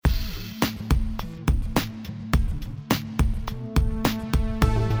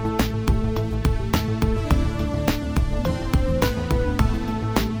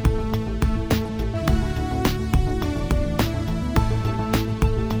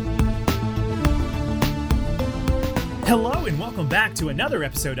Hello and welcome back to another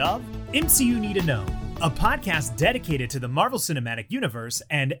episode of MCU Need to Know, a podcast dedicated to the Marvel Cinematic Universe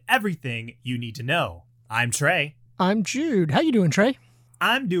and everything you need to know. I'm Trey. I'm Jude. How you doing, Trey?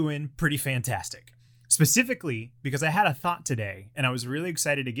 I'm doing pretty fantastic. Specifically because I had a thought today and I was really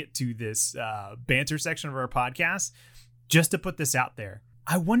excited to get to this banter section of our podcast just to put this out there.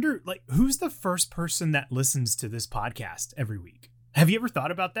 I wonder, who's the first person that listens to this podcast every week? Have you ever thought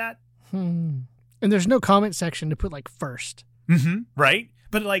about that? And there's no comment section to put first. Right?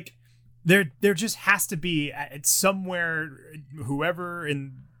 But there just has to be somewhere, whoever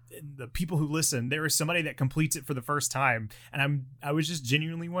in the people who listen, there is somebody that completes it for the first time. And I was just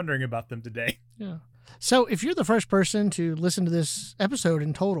genuinely wondering about them today. Yeah. So if you're the first person to listen to this episode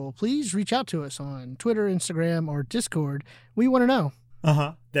in total, please reach out to us on Twitter, Instagram, or Discord. We want to know.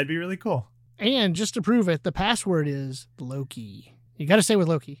 That'd be really cool. And just to prove it, the password is Loki. You got to stay with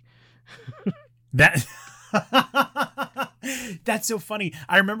Loki. That's so funny.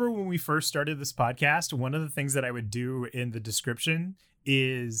 I remember when we first started this podcast, one of the things that I would do in the description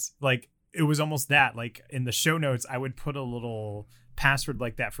is it was almost that, in the show notes, I would put a little password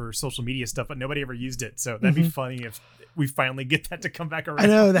like that for social media stuff, but nobody ever used it. So that'd be funny if we finally get that to come back around. I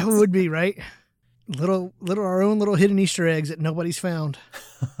know, that would be right. Our own little hidden Easter eggs that nobody's found.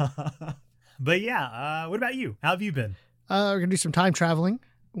 But yeah, what about you? How have you been? We're going to do some time traveling.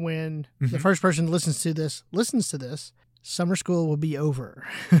 When the first person who listens to this, summer school will be over.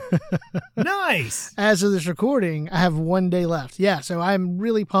 Nice. As of this recording, I have 1 day left. Yeah, so I'm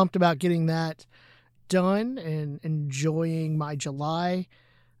really pumped about getting that done and enjoying my July.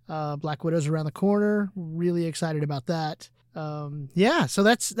 Black Widow's around the corner. Really excited about that. So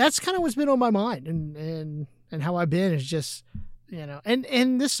that's kind of what's been on my mind, and how I've been is just,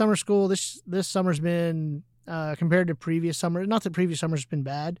 and this summer school, this summer's been, compared to previous summer, not that previous summer's been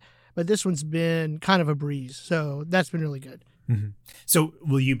bad, but this one's been kind of a breeze. So that's been really good. So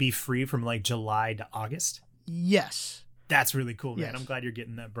will you be free from July to August? Yes. That's really cool, man. Yes. I'm glad you're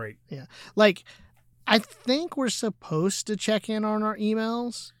getting that break. Yeah. I think we're supposed to check in on our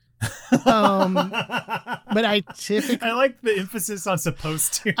emails. But I like the emphasis on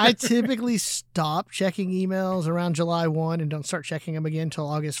supposed to. I typically stop checking emails around July 1 and don't start checking them again until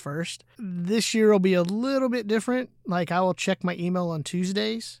August 1st. This year will be a little bit different. I will check my email on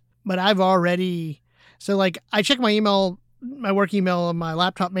Tuesdays, but I check my email, my work email on my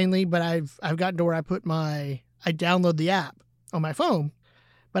laptop mainly, but I've gotten to where I download the app on my phone,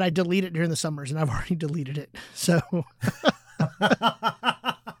 but I delete it during the summers, and I've already deleted it. So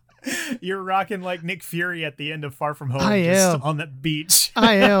you're rocking like Nick Fury at the end of Far From Home. I am. On that beach.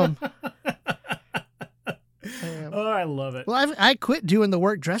 I am. Oh, I love it. Well, I quit doing the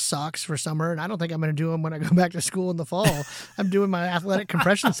work dress socks for summer, and I don't think I'm going to do them when I go back to school in the fall. I'm doing my athletic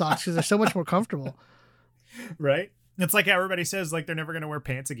compression socks because they're so much more comfortable. Right? It's like everybody says they're never going to wear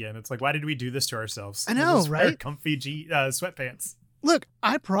pants again. It's why did we do this to ourselves? I know, right? Wear comfy sweatpants. Look,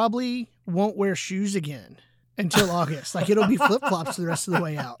 I probably won't wear shoes again until August. It'll be flip-flops the rest of the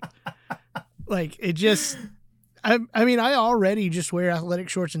way out. I already just wear athletic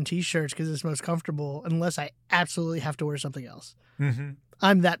shorts and t-shirts because it's most comfortable unless I absolutely have to wear something else.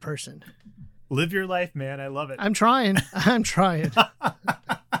 I'm that person. Live your life, man. I love it. I'm trying.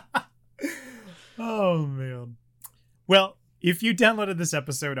 Oh, man. Well, if you downloaded this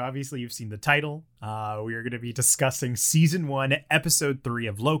episode, obviously you've seen the title. We are going to be discussing Season 1, Episode 3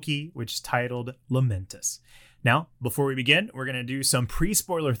 of Loki, which is titled Lamentis. Now, before we begin, we're going to do some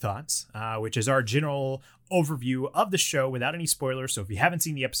pre-spoiler thoughts, which is our general overview of the show without any spoilers. So if you haven't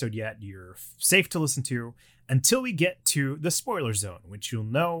seen the episode yet, you're safe to listen to until we get to the spoiler zone, which you'll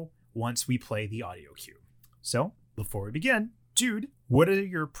know once we play the audio cue. So before we begin, Jude, what are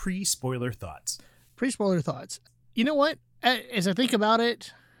your pre-spoiler thoughts? Pre-spoiler thoughts. You know what? As I think about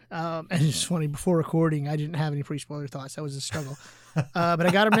it, and it's funny, before recording, I didn't have any pre-spoiler thoughts. That was a struggle. But I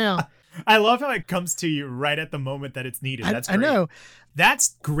got them now. I love how it comes to you right at the moment that it's needed. That's great. I know.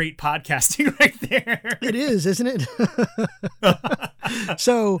 That's great podcasting right there. It is, isn't it?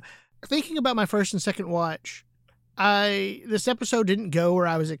 So, thinking about my first and second watch, this episode didn't go where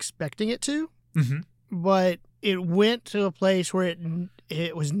I was expecting it to, but it went to a place where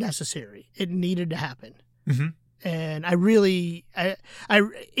it was necessary. It needed to happen. And I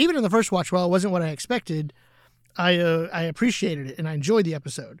even in the first watch, while it wasn't what I expected, I appreciated it and I enjoyed the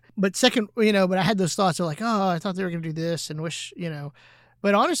episode. But second, but I had those thoughts of I thought they were going to do this and wish,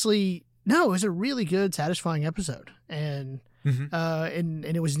 but honestly, no, it was a really good, satisfying episode, and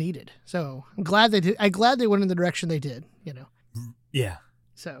it was needed. So I'm glad they did. I'm glad they went in the direction they did. Yeah.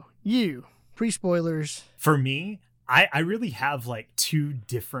 So pre-spoilers. For me, I really have like two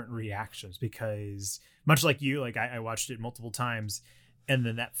different reactions because much like you, like I watched it multiple times. And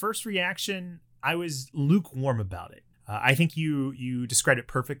then that first reaction, I was lukewarm about it. I think you described it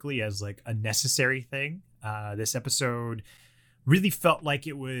perfectly as like a necessary thing. This episode really felt like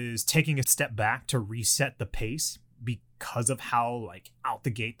it was taking a step back to reset the pace because of how like out the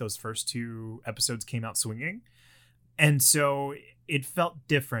gate those first two episodes came out swinging. And so it felt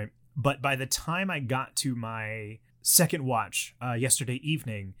different. But by the time I got to my second watch yesterday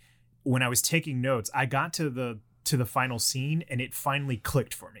evening, when I was taking notes, I got to the final scene and it finally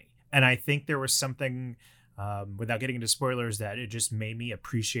clicked for me. And I think there was something, without getting into spoilers, that it just made me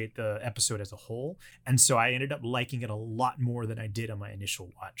appreciate the episode as a whole. And so I ended up liking it a lot more than I did on my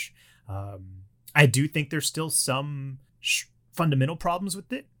initial watch. I do think there's still some fundamental problems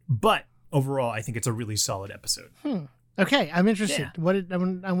with it, but overall, I think it's a really solid episode. Okay, I'm interested. Yeah.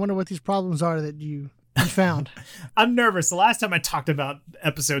 I wonder what these problems are that you found. I'm nervous. The last time I talked about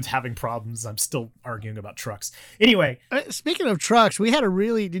episodes having problems, I'm still arguing about trucks. Anyway. Speaking of trucks, we had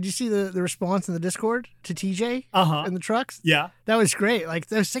did you see the response in the Discord to TJ and the trucks? Yeah. That was great.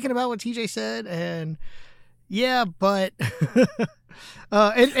 Like, I was thinking about what TJ said, and yeah, but...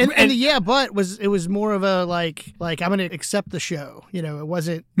 and the yeah, but was more of a like I'm going to accept the show. You know, it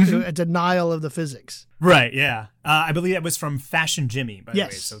wasn't a denial of the physics. Right. Yeah. I believe that was from Fashion Jimmy, by the way.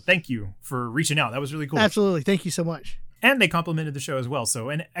 So thank you for reaching out. That was really cool. Absolutely. Thank you so much. And they complimented the show as well. So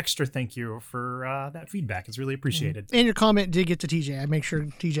an extra thank you for that feedback. It's really appreciated. And your comment did get to TJ. I make sure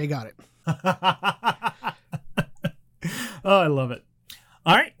TJ got it. Oh, I love it.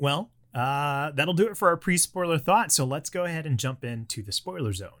 All right. Well, that'll do it for our pre-spoiler thought. So let's go ahead and jump into the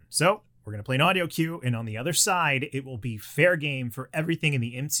spoiler zone. So we're going to play an audio cue, and on the other side, it will be fair game for everything in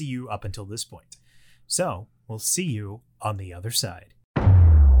the MCU up until this point. So we'll see you on the other side.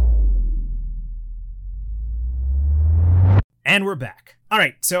 And we're back. All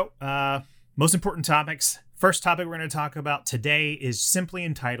right. So most important topics. First topic we're going to talk about today is simply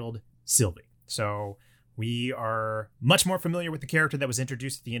entitled Sylvie. So we are much more familiar with the character that was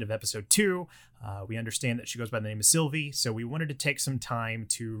introduced at the end of episode 2. We understand that she goes by the name of Sylvie, so we wanted to take some time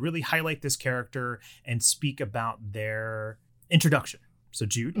to really highlight this character and speak about their introduction. So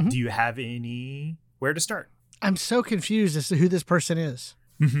Jude, do you have anywhere to start? I'm so confused as to who this person is.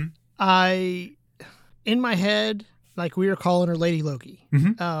 In my head, like, we were calling her Lady Loki.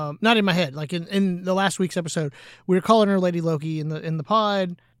 Not in my head, like in the last week's episode, we were calling her Lady Loki in the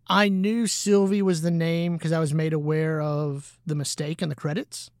pod. I knew Sylvie was the name because I was made aware of the mistake in the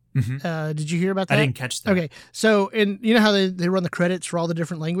credits. Did you hear about that? I didn't catch that. Okay. So, you know how they run the credits for all the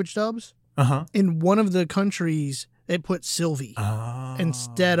different language dubs? In one of the countries, it put Sylvie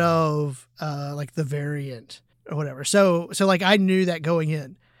instead of like the variant or whatever. So like, I knew that going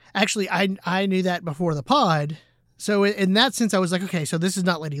in. Actually, I knew that before the pod. So in that sense, I was like, okay, so this is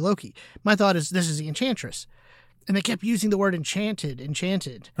not Lady Loki. My thought is this is the Enchantress. And they kept using the word enchanted.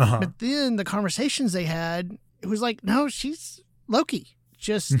 But then the conversations they had, it was like, no, she's Loki.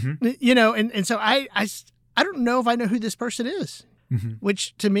 Just, you know, and so I don't know if I know who this person is,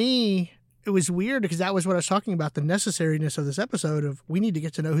 which to me, it was weird because that was what I was talking about, the necessariness of this episode of we need to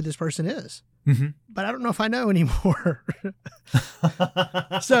get to know who this person is. But I don't know if I know anymore.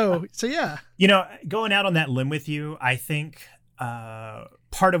 So yeah. You know, going out on that limb with you, I think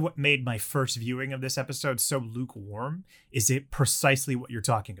part of what made my first viewing of this episode so lukewarm is it precisely what you're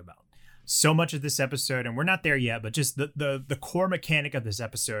talking about. So much of this episode, and we're not there yet, but just the core mechanic of this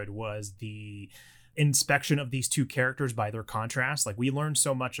episode was the inspection of these two characters by their contrast. Like, we learned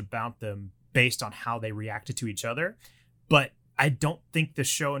so much about them based on how they reacted to each other, but I don't think the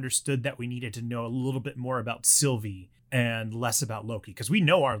show understood that we needed to know a little bit more about Sylvie and less about Loki, because we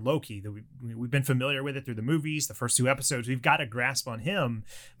know our Loki, that we've been familiar with it through the movies, the first 2 episodes. We've got a grasp on him,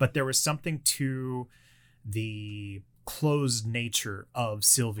 but there was something to the closed nature of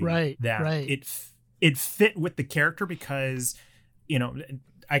Sylvie it fit with the character because, you know,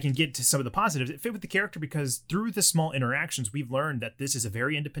 I can get to some of the positives. It fit with the character because through the small interactions, we've learned that this is a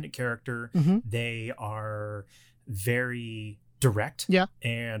very independent character. They are very direct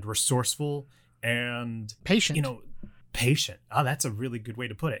and resourceful and patient. You know, patient. Oh, that's a really good way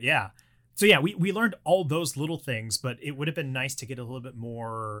to put it. Yeah. So yeah, we learned all those little things, but it would have been nice to get a little bit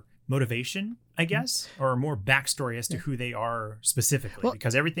more motivation, I guess, or more backstory as to who they are specifically,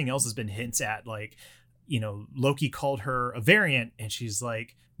 because everything else has been hints at, like, you know, Loki called her a variant and she's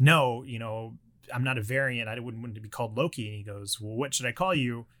like, no, you know, I'm not a variant. I wouldn't want to be called Loki. And he goes, well, what should I call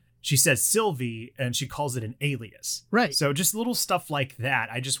you? She says Sylvie, and she calls it an alias. Right. So just little stuff like that.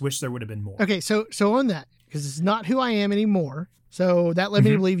 I just wish there would have been more. Okay. So on that, because it's not who I am anymore. So that led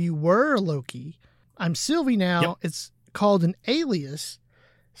me to believe you were Loki. I'm Sylvie now. Yep. It's called an alias.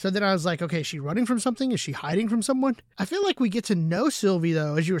 So then I was like, okay, is she running from something? Is she hiding from someone? I feel like we get to know Sylvie,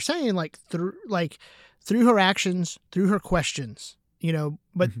 though, as you were saying, through her actions, through her questions,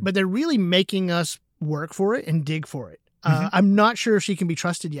 but they're really making us work for it and dig for it. I'm not sure if she can be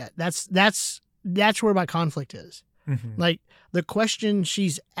trusted yet. That's where my conflict is. Like the question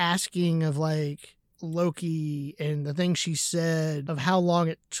she's asking of like Loki and the things she said of how long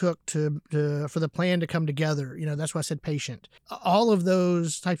it took for the plan to come together. That's why I said patient. All of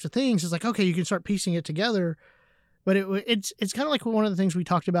those types of things is like, okay, you can start piecing it together. But it's kind of like one of the things we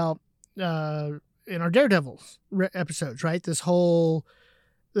talked about in our Daredevil episodes, right? This whole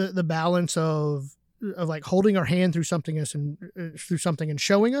the balance of like holding our hand through something and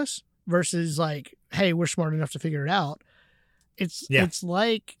showing us versus like, hey, we're smart enough to figure it out. It's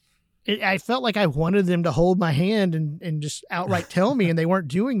like I felt like I wanted them to hold my hand and just outright tell me, and they weren't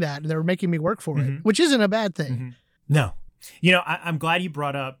doing that, and they were making me work for it, which isn't a bad thing. No. I'm glad you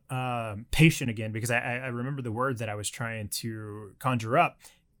brought up patient again, because I remember the word that I was trying to conjure up.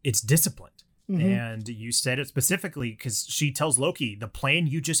 It's disciplined. And you said it specifically because she tells Loki, the plan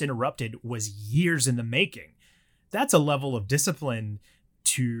you just interrupted was years in the making. That's a level of discipline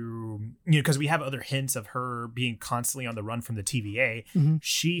to, because we have other hints of her being constantly on the run from the TVA.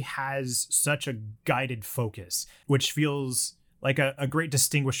 She has such a guided focus, which feels like a great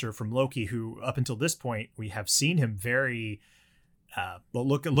distinguisher from Loki, who up until this point, we have seen him very... well,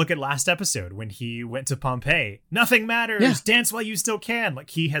 look at last episode when he went to Pompeii. Nothing matters. Yeah. Dance while you still can. Like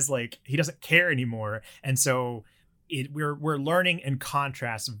he doesn't care anymore, and so we're learning in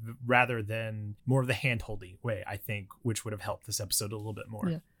contrast rather than more of the hand-holding way. I think, which would have helped this episode a little bit more.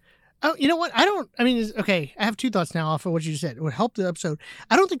 Yeah. Oh, you know what? I have two thoughts now off of what you said. It would help the episode.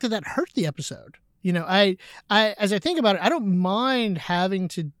 I don't think that hurt the episode. I as I think about it, I don't mind having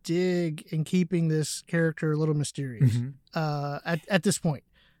to dig and keeping this character a little mysterious. At this point,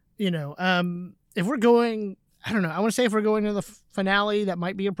 if we're going, I don't know. I want to say if we're going to the finale, that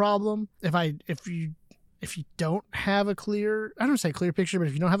might be a problem. If you don't have a clear, I don't say clear picture, but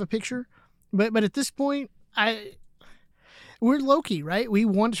if you don't have a picture, but at this point, we're Loki, right? We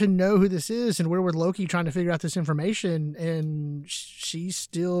want to know who this is, and we're with Loki trying to figure out this information, and she's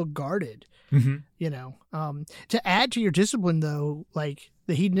still guarded. To add to your discipline, though, like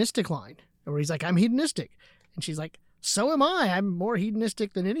the hedonistic line, where he's like, I'm hedonistic. And she's like, so am I. I'm more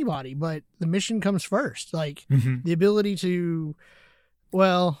hedonistic than anybody, but the mission comes first. Like the ability to,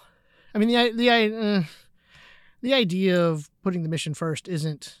 the idea of putting the mission first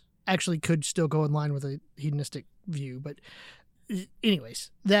could still go in line with a hedonistic view. But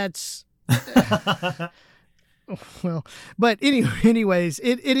anyways, that's... Well, but anyways,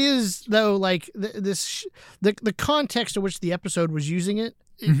 it is though, like the context in which the episode was using it,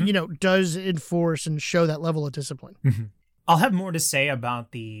 does enforce and show that level of discipline. I'll have more to say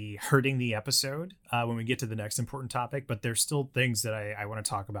about the hurting the episode when we get to the next important topic, but there's still things that I want to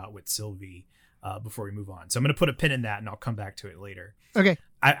talk about with Sylvie before we move on. So I'm going to put a pin in that and I'll come back to it later. Okay.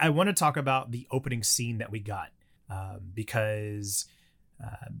 I want to talk about the opening scene that we got because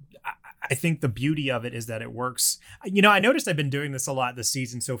I think the beauty of it is that it works. I noticed I've been doing this a lot this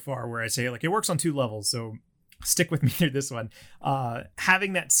season so far where I say like it works on two levels. So stick with me through this one.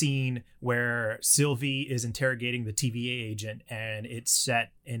 Having that scene where Sylvie is interrogating the TVA agent and it's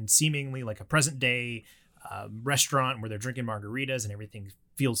set in seemingly like a present day restaurant where they're drinking margaritas and everything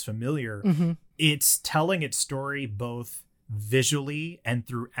feels familiar. It's telling its story both visually and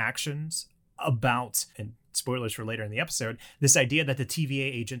through actions about, and spoilers for later in the episode, this idea that the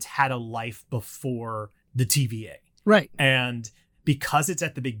TVA agents had a life before the TVA. Right. And because it's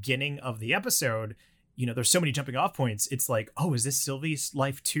at the beginning of the episode, there's so many jumping off points. It's like, oh, is this Sylvie's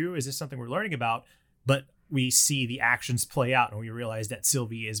life too? Is this something we're learning about? But we see the actions play out and we realize that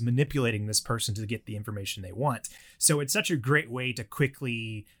Sylvie is manipulating this person to get the information they want. So it's such a great way to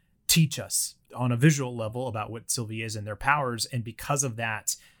quickly teach us on a visual level about what Sylvie is and their powers. And because of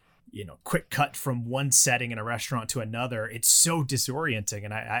that, quick cut from one setting in a restaurant to another, it's so disorienting.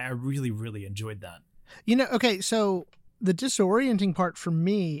 And I really, really enjoyed that. Okay, so the disorienting part for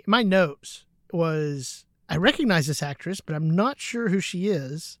me, my notes was, I recognize this actress, but I'm not sure who she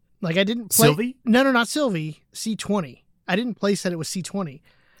is. Like I didn't play... Sylvie? No, not Sylvie. C20. I didn't place that it was C20.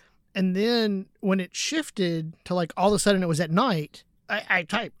 And then when it shifted to like all of a sudden it was at night, I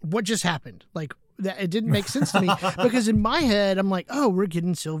typed, what just happened? Like, that it didn't make sense to me because in my head I'm like, oh, we're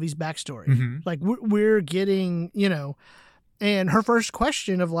getting Sylvie's backstory. Like we're getting, and her first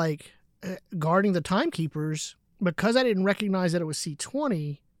question of like guarding the timekeepers, because I didn't recognize that it was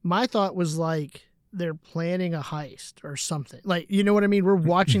C20. My thought was like, they're planning a heist or something. Like, you know what I mean? We're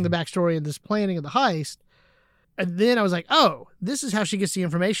watching the backstory of this planning of the heist. And then I was like, oh, this is how she gets the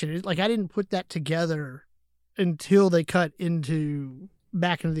information. Like, I didn't put that together until they cut into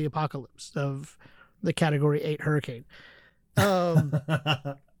back into the apocalypse of the Category 8 hurricane.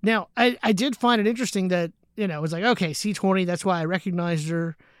 Now, I did find it interesting that, you know, it was like, okay, C-20, that's why I recognized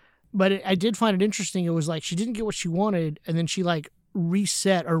her. But I did find it interesting. It was like she didn't get what she wanted, and then she, like,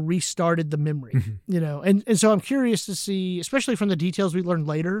 reset or restarted the memory, you know? And so I'm curious to see, especially from the details we learned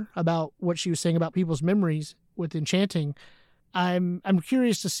later about what she was saying about people's memories with enchanting, I'm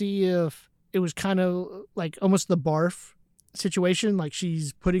curious to see if it was kind of like almost the barf situation, like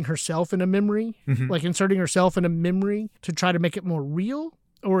she's putting herself in a memory, like inserting herself in a memory to try to make it more real,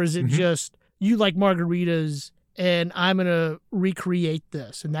 or is it just you like margaritas and I'm gonna recreate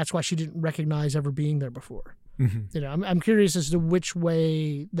this, and that's why she didn't recognize ever being there before. You know, I'm curious as to which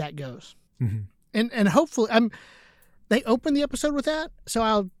way that goes, and hopefully they open the episode with that, so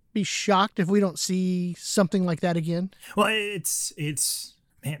I'll be shocked if we don't see something like that again. Well, it's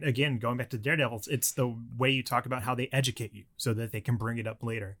man, again, going back to Daredevils, it's the way you talk about how they educate you so that they can bring it up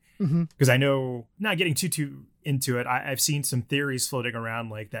later. Because I know, not getting too into it, I've seen some theories floating around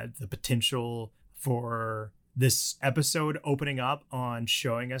like that, the potential for this episode opening up on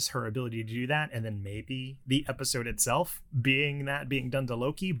showing us her ability to do that, and then maybe the episode itself being done to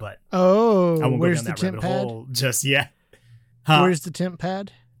Loki. But I won't where's go down the that temp rabbit pad? hole just yet. Where's the temp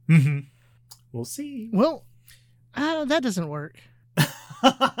pad? We'll see. Well, that doesn't work.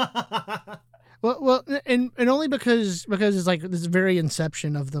 Well, and only because it's like this very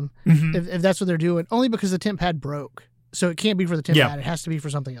inception of them. If that's what they're doing, only because the temp pad broke, so it can't be for the temp pad. It has to be for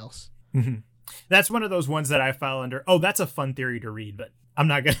something else. That's one of those ones that I file under. Oh, that's a fun theory to read, but I'm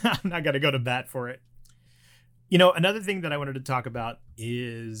not gonna go to bat for it. You know, another thing that I wanted to talk about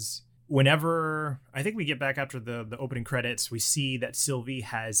is whenever I think we get back after the opening credits, we see that Sylvie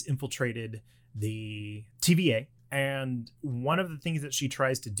has infiltrated the TVA. And one of the things that she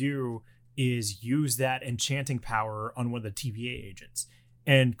tries to do is use that enchanting power on one of the TVA agents.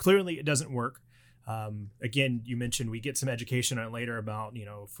 And clearly it doesn't work. Again, you mentioned we get some education on it later about, you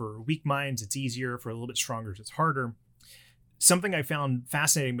know, for weak minds, it's easier. For a little bit stronger, it's harder. Something I found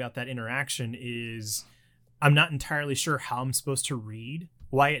fascinating about that interaction is I'm not entirely sure how I'm supposed to read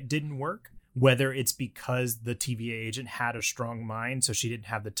why it didn't work. Whether it's because the TVA agent had a strong mind, so she didn't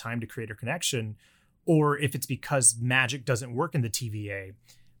have the time to create a connection, or if it's because magic doesn't work in the TVA.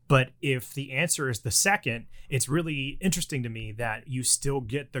 But if the answer is the second, it's really interesting to me that you still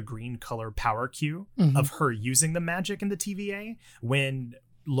get the green color power cue of her using the magic in the TVA when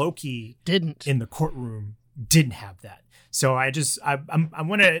Loki didn't in the courtroom didn't have that. So I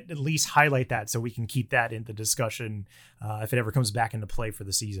want to at least highlight that so we can keep that in the discussion if it ever comes back into play for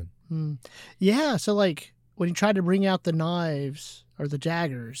the season. Yeah. So like when he tried to bring out the knives or the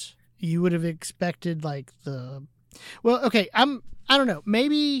daggers, you would have expected like okay, I don't know.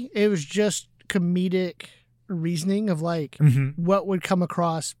 Maybe it was just comedic reasoning of like what would come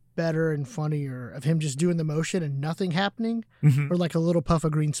across better and funnier of him just doing the motion and nothing happening, or like a little puff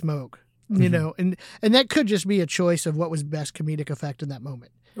of green smoke, you know, and that could just be a choice of what was best comedic effect in that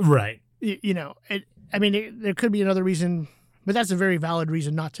moment. Right. You know, there could be another reason, but that's a very valid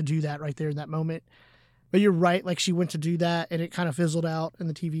reason not to do that right there in that moment. But you're right. Like she went to do that and it kind of fizzled out in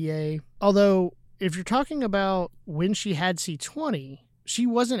the TVA. Although if you're talking about when she had C-20, she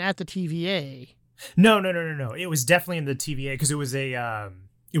wasn't at the TVA. No. It was definitely in the TVA because it was a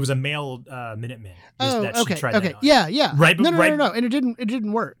male Minuteman. Okay. Yeah. Right. No. And it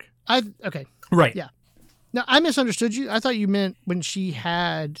didn't work. Okay. Right. Yeah. No, I misunderstood you. I thought you meant when she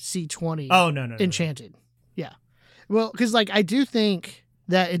had C-20. Oh, no. Enchanted. Yeah. Well, because like I do think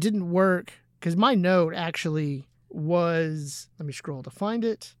that it didn't work because my note actually was, let me scroll to find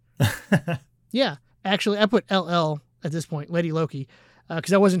it. Yeah. Actually, I put LL at this point, Lady Loki,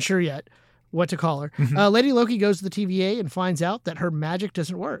 because I wasn't sure yet what to call her. Lady Loki goes to the TVA and finds out that her magic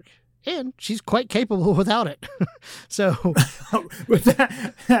doesn't work. And she's quite capable without it. So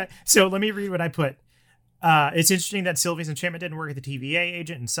let me read what I put. It's interesting that Sylvie's enchantment didn't work at the TVA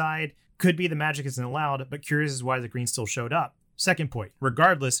agent inside. Could be the magic isn't allowed, but curious as why the green still showed up. Second point,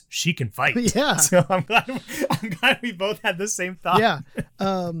 regardless, she can fight. Yeah. So I'm glad we both had the same thought. Yeah.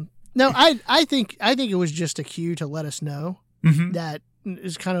 No, I think it was just a cue to let us know that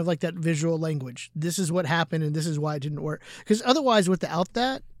is kind of like that visual language. This is what happened and this is why it didn't work. Because otherwise without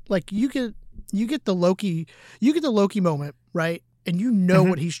that, like you get the Loki moment, right? And you know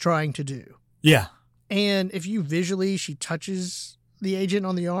what he's trying to do. Yeah. And if you visually, she touches the agent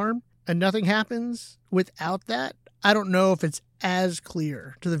on the arm and nothing happens without that, I don't know if it's as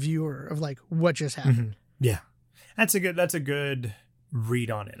clear to the viewer of like what just happened. Mm-hmm. Yeah, that's a good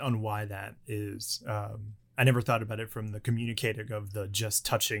read on it, on why that is. I never thought about it from the communicating of the just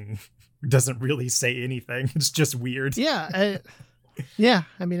touching doesn't really say anything. It's just weird. Yeah. Yeah.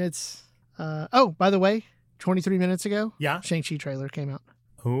 I mean, it's, oh, by the way, 23 minutes ago, Yeah. Shang-Chi trailer came out.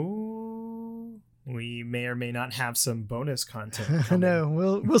 Oh, we may or may not have some bonus content coming. No,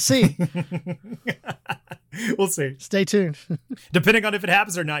 we'll see. We'll see. Stay tuned. Depending on if it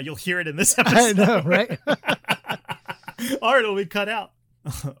happens or not, you'll hear it in this I episode. know, right? All right, it'll be cut out.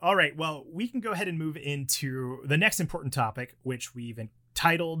 All right, well, we can go ahead and move into the next important topic, which we've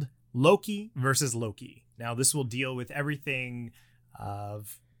entitled Loki versus Loki. Now, this will deal with everything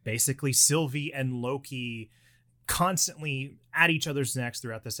of basically Sylvie and Loki constantly at each other's necks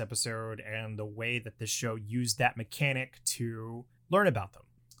throughout this episode, and the way that this show used that mechanic to learn about them.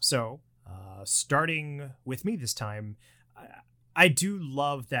 So, starting with me this time, I do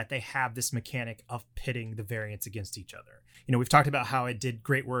love that they have this mechanic of pitting the variants against each other. You know, we've talked about how it did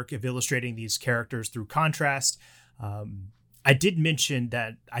great work of illustrating these characters through contrast. I did mention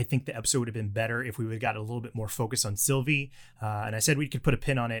that I think the episode would have been better if we would have got a little bit more focus on Sylvie. And I said we could put a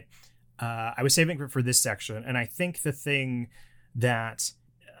pin on it. I was saving it for this section. And I think the thing that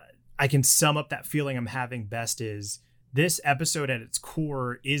I can sum up that feeling I'm having best is this episode at its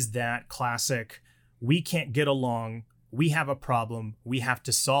core is that classic, we can't get along. We have a problem. We have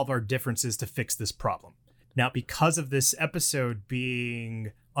to solve our differences to fix this problem. Now, because of this episode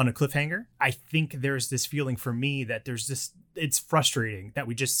being on a cliffhanger, I think there's this feeling for me that it's frustrating that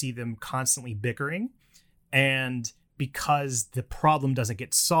we just see them constantly bickering. And because the problem doesn't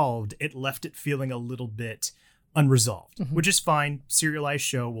get solved, it left it feeling a little bit unresolved, which is fine. Serialized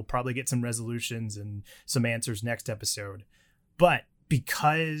show, we'll probably get some resolutions and some answers next episode. But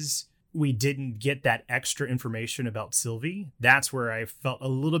because we didn't get that extra information about Sylvie, that's where I felt a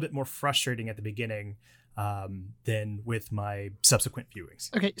little bit more frustrating at the beginning than with my subsequent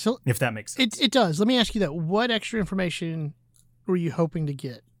viewings. Okay, so if that makes sense. It does. Let me ask you that. What extra information were you hoping to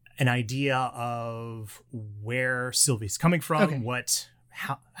get? An idea of where Sylvie's coming from, Okay.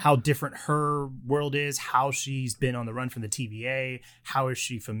 how different her world is, how she's been on the run from the TVA, how is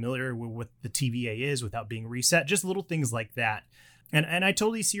she familiar with what the TVA is without being reset, just little things like that. And I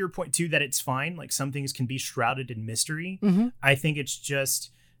totally see your point too, that it's fine. Like some things can be shrouded in mystery. Mm-hmm. I think it's just,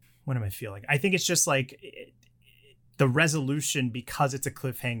 what am I feeling? I think it's just like the resolution, because it's a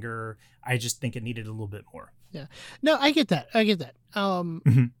cliffhanger. I just think it needed a little bit more. Yeah. No, I get that.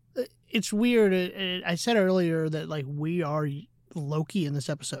 It's weird. I said earlier that like we are Loki in this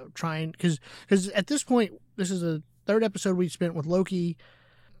episode, trying because at this point, this is the third episode we've spent with Loki.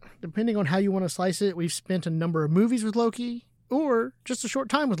 Depending on how you want to slice it, we've spent a number of movies with Loki, or just a short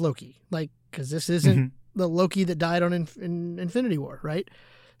time with Loki. Like, because this isn't the Loki that died on in Infinity War, right?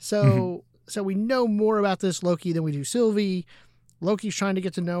 So we know more about this Loki than we do Sylvie. Loki's trying to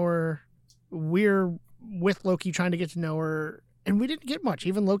get to know her. We're with Loki trying to get to know her. And we didn't get much.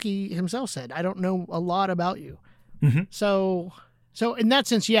 Even Loki himself said, I don't know a lot about you. Mm-hmm. So in that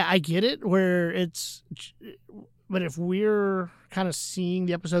sense, yeah, I get it. But if we're kind of seeing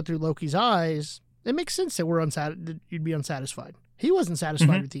the episode through Loki's eyes, it makes sense that you'd be unsatisfied. He wasn't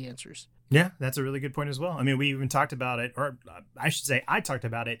satisfied with the answers. Yeah, that's a really good point as well. I mean, we even talked about it, or I should say I talked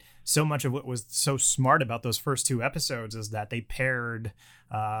about it. So much of what was so smart about those first two episodes is that they paired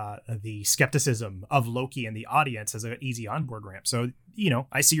the skepticism of Loki and the audience as an easy onboard ramp. So, you know,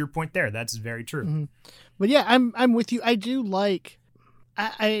 I see your point there. That's very true. Mm-hmm. But yeah, I'm with you. I do like,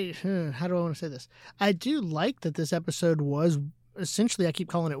 how do I want to say this? I do like that this episode was essentially, I keep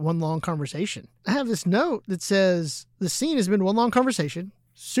calling it one long conversation. I have this note that says the scene has been one long conversation.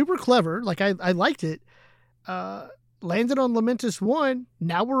 Super clever. Like I liked it. Landed on Lamentus 1.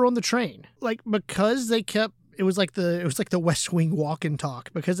 Now we're on the train. Like, because they kept, it was like the West Wing walk and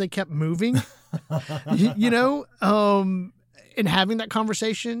talk, because they kept moving, and having that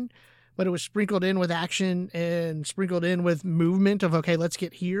conversation, but it was sprinkled in with action and sprinkled in with movement of, okay, let's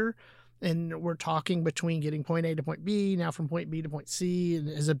get here. And we're talking between getting point A to point B, now from point B to point C, and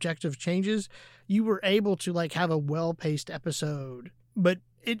as objective changes, you were able to like have a well-paced episode, but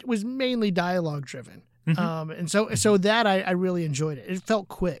it was mainly dialogue driven. Mm-hmm. And so that I really enjoyed it. It felt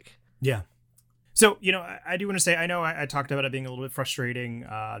quick. Yeah. So, you know, I do want to say, I know I talked about it being a little bit frustrating,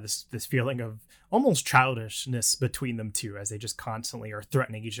 this feeling of almost childishness between them two, as they just constantly are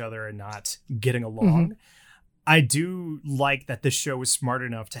threatening each other and not getting along. Mm-hmm. I do like that this show was smart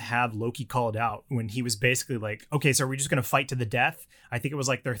enough to have Loki called out when he was basically like, okay, so are we just going to fight to the death? I think it was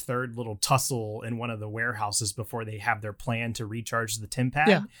like their third little tussle in one of the warehouses before they have their plan to recharge the Timpad.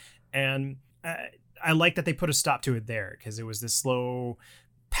 Yeah. And I like that they put a stop to it there, because it was this slow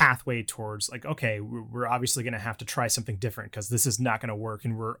pathway towards like, okay, we're obviously going to have to try something different, because this is not going to work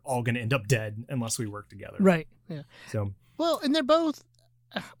and we're all going to end up dead unless we work together. Right. Yeah. So, well, and they're both,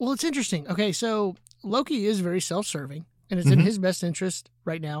 well, it's interesting. Okay. So Loki is very self-serving, and it's in his best interest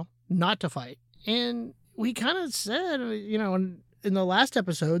right now not to fight. And we kind of said, you know, in the last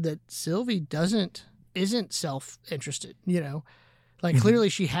episode that Sylvie isn't self-interested, you know, like clearly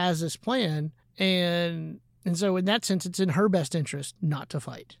she has this plan, and so in that sense, it's in her best interest not to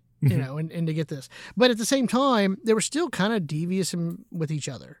fight, you know, and to get this. But at the same time, they were still kind of devious with each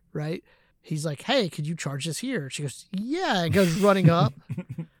other, right? He's like, hey, could you charge this here? She goes, yeah, and goes running up.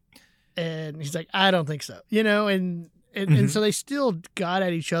 And he's like, I don't think so, you know, and so they still got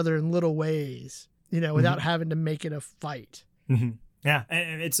at each other in little ways, you know, without having to make it a fight. Yeah.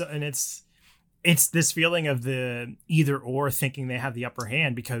 And it's this feeling of the either or, thinking they have the upper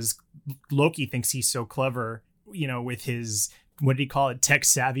hand, because Loki thinks he's so clever, you know, with his, what did he call it, tech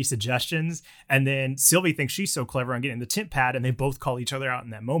savvy suggestions. And then Sylvie thinks she's so clever on getting the tint pad, and they both call each other out in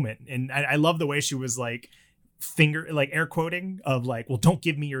that moment. And I love the way she was like air quoting of like, well, don't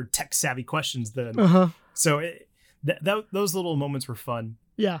give me your tech savvy questions then. So those little moments were fun.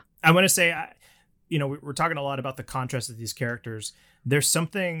 Yeah. I want to say, you know, we're talking a lot about the contrast of these characters. There's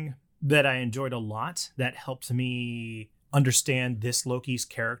something that I enjoyed a lot that helped me understand this Loki's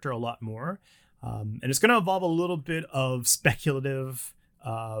character a lot more. And it's going to involve a little bit of speculative,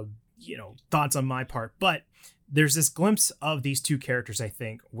 you know, thoughts on my part. But there's this glimpse of these two characters, I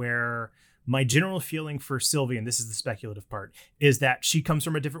think, where my general feeling for Sylvie, and this is the speculative part, is that she comes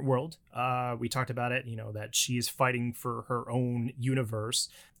from a different world. We talked about it, you know, that she is fighting for her own universe,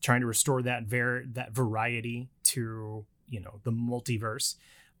 trying to restore that variety to, you know, the multiverse.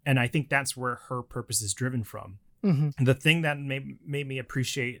 And I think that's where her purpose is driven from. The thing that made me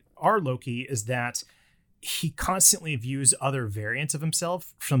appreciate our Loki is that he constantly views other variants of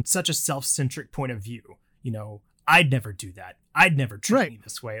himself from such a self-centric point of view. You know, I'd never do that. I'd never treat me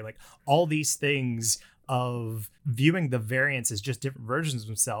this way. Like all these things of viewing the variants as just different versions of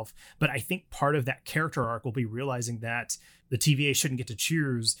himself. But I think part of that character arc will be realizing that the TVA shouldn't get to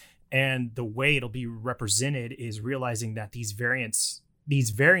choose. And the way it'll be represented is realizing that these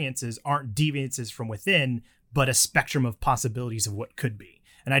variances aren't deviances from within, but a spectrum of possibilities of what could be.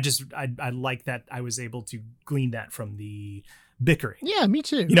 And I like that I was able to glean that from the bickering. Yeah, me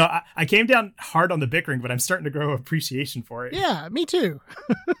too. You know, I came down hard on the bickering, but I'm starting to grow appreciation for it. Yeah, me too.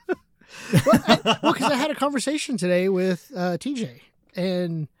 Well, because I had a conversation today with TJ,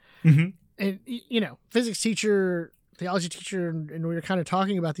 and you know, physics teacher, theology teacher, and we were kind of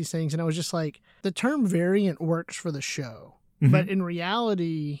talking about these things, and I was just like, the term variant works for the show, but in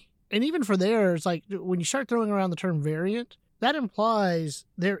reality, and even for theirs, like when you start throwing around the term variant, that implies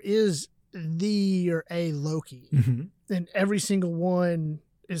there is the or a Loki. And every single one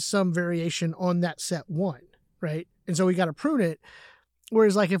is some variation on that set one, right? And so we got to prune it.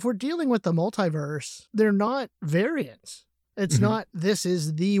 Whereas like if we're dealing with the multiverse, they're not variants. It's not, this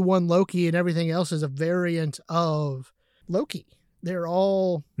is the one Loki and everything else is a variant of Loki. They're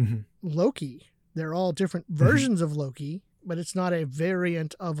all Loki. They're all different versions of Loki, but it's not a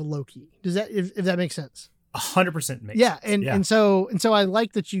variant of Loki. Does that, if that makes sense? 100% makes sense. And and so I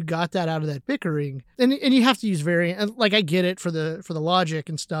like that you got that out of that bickering, and you have to use variant. Like I get it for the logic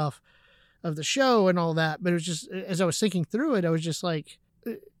and stuff of the show and all that, but it was just, as I was thinking through it, I was just like,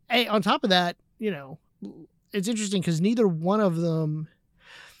 hey, on top of that, you know, it's interesting because neither one of them,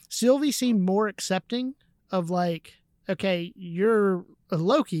 Sylvie seemed more accepting of like, okay, you're a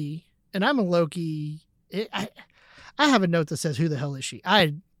Loki and I'm a Loki. I have a note that says, who the hell is she?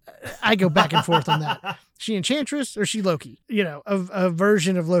 I go back and forth on that. She Enchantress or she Loki? You know, a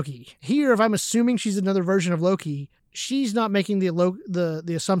version of Loki. Here, if I'm assuming she's another version of Loki, she's not making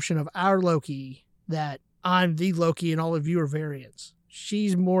the assumption of our Loki that I'm the Loki and all of you are variants.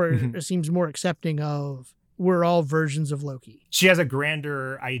 She's more seems more accepting of we're all versions of Loki. She has a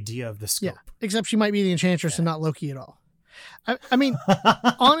grander idea of the scope. Yeah, except she might be the Enchantress and not Loki at all. I mean,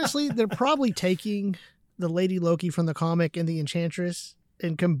 honestly, they're probably taking the Lady Loki from the comic and the Enchantress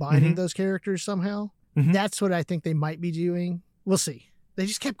and combining those characters somehow. That's what I think they might be doing. We'll see. They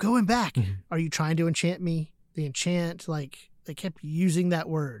just kept going back. Are you trying to enchant me? The enchant, like they kept using that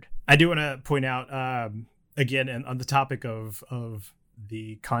word. I do want to point out, again, and on the topic of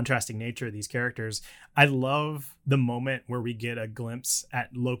the contrasting nature of these characters, I love the moment where we get a glimpse at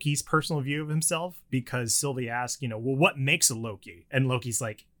Loki's personal view of himself, because Sylvie asks, you know, well, what makes a Loki? And Loki's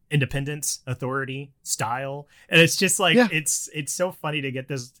like, independence, authority, style. And it's just like, it's so funny to get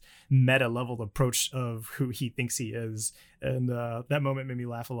this meta level approach of who he thinks he is. And that moment made me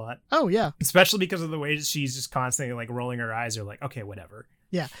laugh a lot. Oh, yeah. Especially because of the way she's just constantly like rolling her eyes or like, okay, whatever.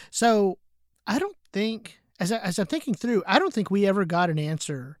 Yeah. So I don't think, as I'm thinking through, I don't think we ever got an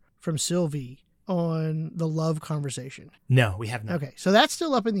answer from Sylvie on the love conversation. No, we have not. Okay. So that's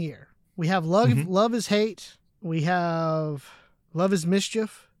still up in the air. We have love is hate. We have love is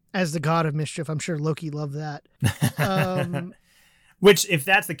mischief as the god of mischief. I'm sure Loki loved that. Which, if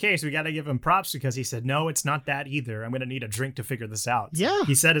that's the case, we got to give him props because he said, no, it's not that either. I'm going to need a drink to figure this out. So yeah.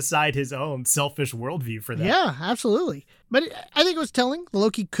 He set aside his own selfish worldview for that. Yeah, absolutely. But I think it was telling.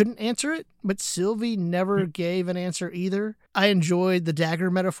 Loki couldn't answer it, but Sylvie never gave an answer either. I enjoyed the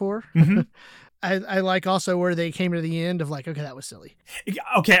dagger metaphor. Mm-hmm. I like also where they came to the end of like, okay, that was silly.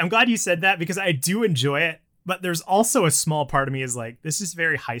 Okay, I'm glad you said that because I do enjoy it. But there's also a small part of me is like, this is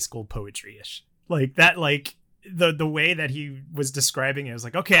very high school poetry-ish. Like that, like the way that he was describing it was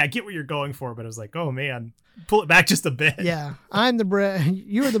like, okay, I get what you're going for, but I was like, oh man, pull it back just a bit. Yeah, I'm the bread.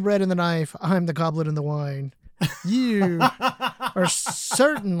 You are the bread and the knife. I'm the goblet and the wine. You are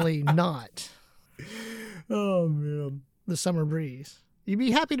certainly not. Oh man, the summer breeze. You'd be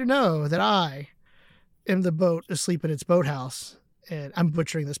happy to know that I am the boat asleep in its boathouse. And I'm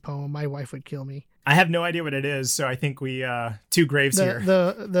butchering this poem. My wife would kill me. I have no idea what it is, so I think we two graves here.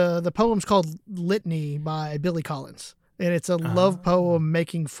 The poem's called Litany by Billy Collins, and it's a love poem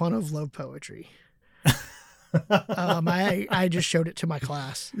making fun of love poetry. I just showed it to my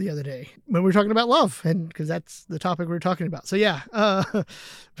class the other day when we were talking about love, and because that's the topic we were talking about. So yeah,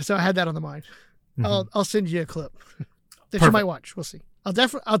 so I had that on the mind. Mm-hmm. I'll send you a clip that you might watch. We'll see.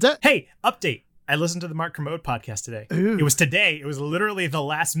 Hey, update. I listened to the Mark Kermode podcast today. Ooh. It was today. It was literally the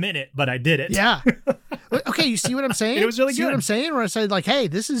last minute, but I did it. Yeah. Okay, you see what I'm saying? It was really good. See what I'm saying? Where I said like, hey,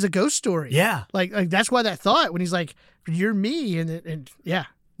 this is a ghost story. Yeah. Like that's why that thought when he's like, you're me. And yeah.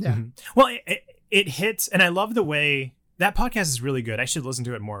 Yeah. Mm-hmm. Well, it hits. And I love the way that podcast is really good. I should listen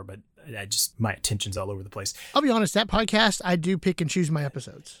to it more, but my attention's all over the place. I'll be honest. That podcast, I do pick and choose my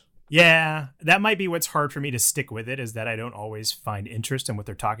episodes. Yeah, that might be what's hard for me to stick with it is that I don't always find interest in what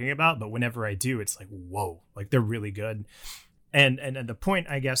they're talking about. But whenever I do, it's like, whoa, like they're really good. And the point,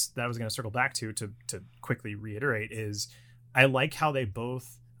 I guess, that I was going to circle back to quickly reiterate is I like how they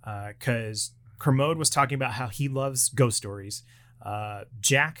both, because Kermode was talking about how he loves ghost stories.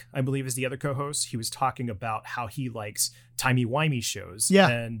 Jack, I believe, is the other co-host. He was talking about how he likes timey-wimey shows. Yeah.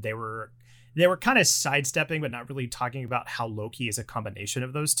 And they were kind of sidestepping, but not really talking about how Loki is a combination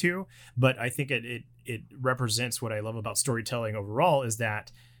of those two. But I think it represents what I love about storytelling overall is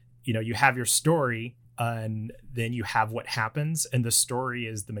that, you know, you have your story and then you have what happens, and the story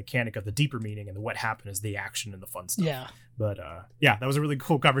is the mechanic of the deeper meaning, and the what happened is the action and the fun stuff. Yeah. But yeah, that was a really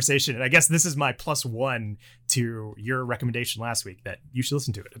cool conversation. And I guess this is my +1 to your recommendation last week that you should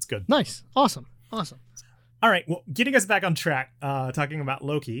listen to it. It's good. Nice. Awesome. All right, well, getting us back on track, talking about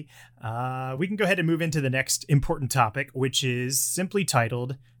Loki, we can go ahead and move into the next important topic, which is simply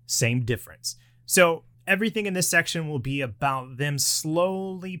titled Same Difference. So everything in this section will be about them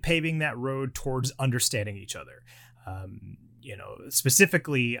slowly paving that road towards understanding each other.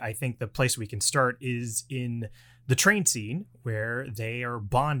 Specifically, I think the place we can start is in the train scene where they are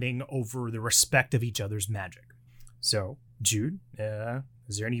bonding over the respect of each other's magic. So, Jude,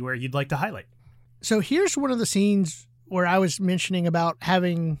 is there anywhere you'd like to highlight? So here's one of the scenes where I was mentioning about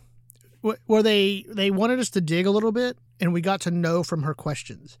having where they wanted us to dig a little bit and we got to know from her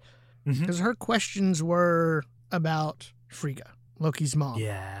questions. Because her questions were about Frigga, Loki's mom.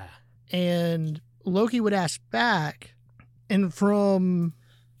 Yeah. And Loki would ask back, and from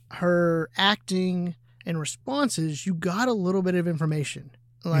her acting and responses, you got a little bit of information.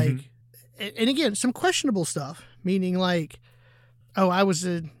 Like, and again, some questionable stuff, meaning like, oh, I was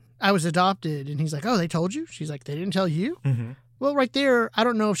adopted. And he's like, oh, they told you? She's like, they didn't tell you? Mm-hmm. Well, right there, I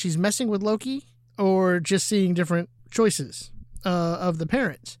don't know if she's messing with Loki or just seeing different choices of the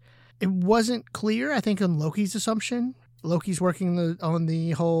parents. It wasn't clear, I think, on Loki's assumption. Loki's working on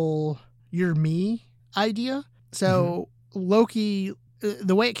the whole you're me idea. So Loki,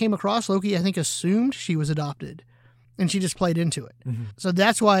 the way it came across, Loki, I think, assumed she was adopted. And she just played into it. Mm-hmm. So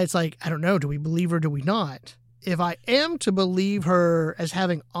that's why it's like, I don't know, do we believe her, do we not? If I am to believe her as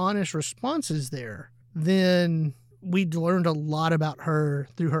having honest responses there, then we learned a lot about her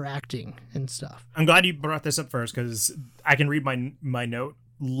through her acting and stuff. I'm glad you brought this up first because I can read my note.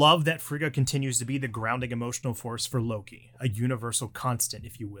 Love that Frigga continues to be the grounding emotional force for Loki, a universal constant,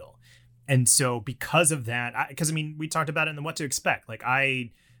 if you will. And so because of that, because we talked about it in the What to Expect. Like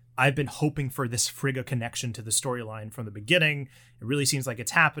I I've been hoping for this Frigga connection to the storyline from the beginning. It really seems like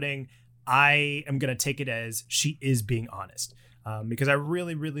it's happening. I am going to take it as she is being honest, because I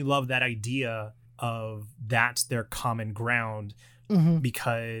really, really love that idea of that's their common ground,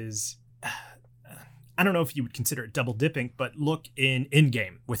 because I don't know if you would consider it double dipping, but look in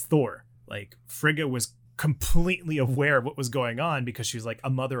Endgame with Thor. Like, Frigga was completely aware of what was going on because she was like, a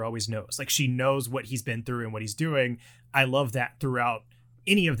mother always knows. Like, she knows what he's been through and what he's doing. I love that throughout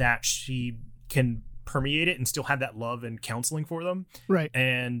any of that, she can permeate it and still have that love and counseling for them. Right.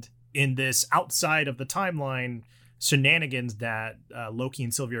 And in this outside of the timeline shenanigans that Loki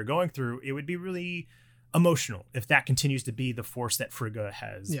and Sylvie are going through, it would be really emotional if that continues to be the force that Frigga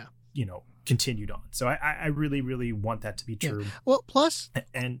has, continued on. So I really, really want that to be true. Yeah. Well, plus,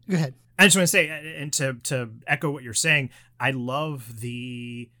 and go ahead. I just want to say, and to echo what you're saying, I love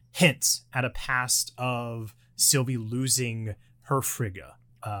the hints at a past of Sylvie losing her Frigga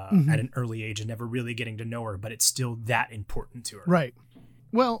at an early age and never really getting to know her, but it's still that important to her. Right.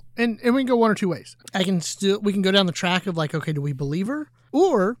 Well, and we can go one or two ways. We can go down the track of like, okay, do we believe her?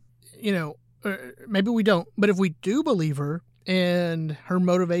 Or, maybe we don't. But if we do believe her and her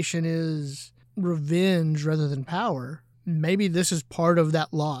motivation is revenge rather than power, maybe this is part of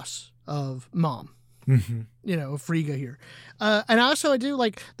that loss of mom. Of Frigga here. And also I do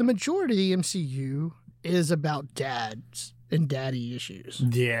like the majority of the MCU is about dads and daddy issues.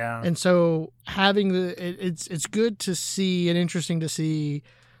 Yeah. And so having it's good to see and interesting to see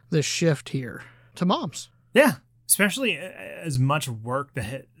the shift here to moms. Yeah. Especially as much work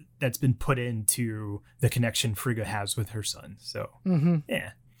that's been put into the connection Frigga has with her son. So,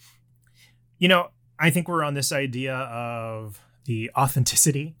 yeah. I think we're on this idea of the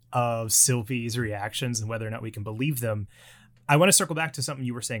authenticity of Sylvie's reactions and whether or not we can believe them. I want to circle back to something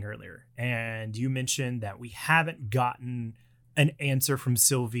you were saying earlier. And you mentioned that we haven't gotten an answer from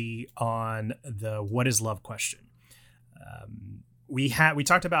Sylvie on the what is love question. We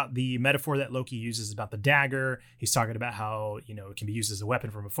talked about the metaphor that Loki uses about the dagger. He's talking about how, it can be used as a weapon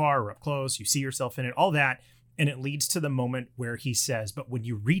from afar or up close. You see yourself in it, all that. And it leads to the moment where he says, but when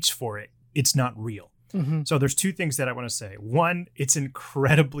you reach for it, it's not real. So there's two things that I want to say. One, it's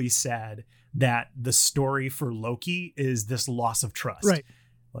incredibly sad that the story for Loki is this loss of trust. Right.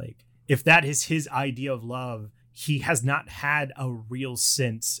 Like, if that is his idea of love, he has not had a real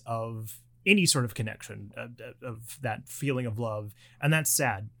sense of any sort of connection, of that feeling of love. And that's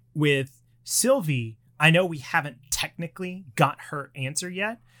sad. With Sylvie, I know we haven't technically got her answer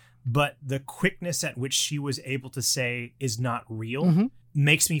yet, but the quickness at which she was able to say is not real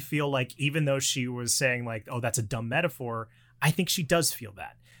makes me feel like, even though she was saying like, oh, that's a dumb metaphor, I think she does feel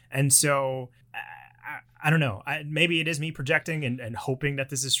that. And so I don't know. Maybe it is me projecting and hoping that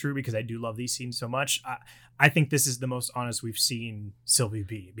this is true because I do love these scenes so much. I think this is the most honest we've seen Sylvie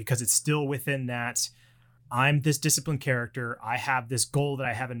be, because it's still within that I'm this disciplined character. I have this goal that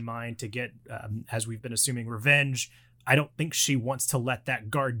I have in mind to get, as we've been assuming, revenge. I don't think she wants to let that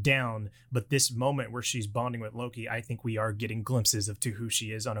guard down. But this moment where she's bonding with Loki, I think we are getting glimpses of to who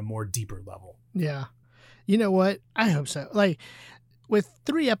she is on a more deeper level. Yeah. You know what? I hope so. Like, with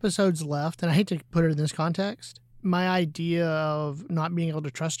 3 episodes left, and I hate to put it in this context, my idea of not being able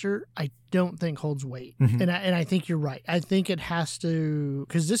to trust her, I don't think holds weight. And I think you're right. I think it has to,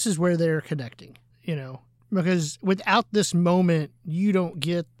 because this is where they're connecting, because without this moment, you don't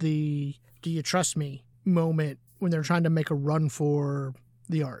get the do you trust me moment when they're trying to make a run for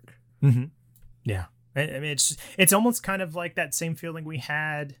the arc. Yeah. I mean, it's almost kind of like that same feeling we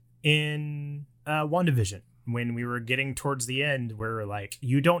had in WandaVision, when we were getting towards the end, where like,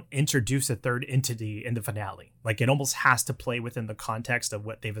 you don't introduce a third entity in the finale. Like, it almost has to play within the context of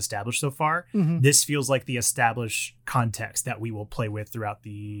what they've established so far. This feels like the established context that we will play with throughout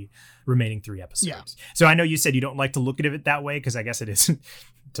the remaining 3 episodes. Yeah. So I know you said you don't like to look at it that way, because I guess it is,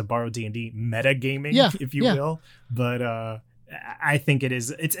 to borrow D&D, metagaming, if you will. But I think it is.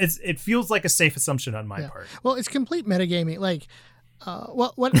 It feels like a safe assumption on my part. Well, it's complete metagaming. Like,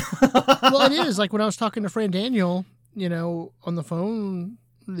 well, it is. Like, when I was talking to Fran Daniel, on the phone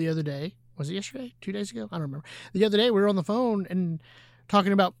the other day. Was it yesterday? 2 days ago? I don't remember. The other day we were on the phone and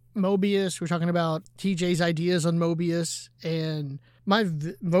talking about Mobius. We were talking about TJ's ideas on Mobius, and my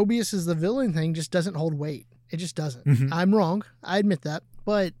Mobius is the villain thing just doesn't hold weight. It just doesn't. I'm wrong. I admit that.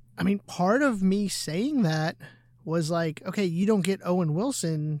 But I mean, part of me saying that was like, okay, you don't get Owen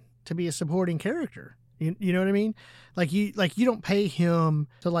Wilson to be a supporting character. You know what I mean? Like you don't pay him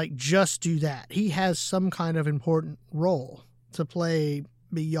to like just do that. He has some kind of important role to play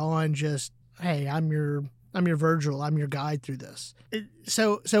beyond just, hey, I'm your Virgil, I'm your guide through this.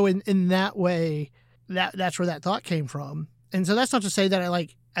 So in that way, that's where that thought came from. And so that's not to say that I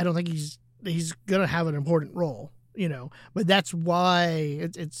like I don't think he's gonna have an important role, But that's why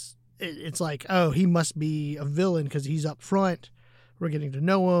it's like, oh, he must be a villain because he's up front. We're getting to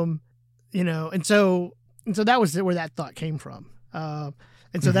know him, and so that was where that thought came from.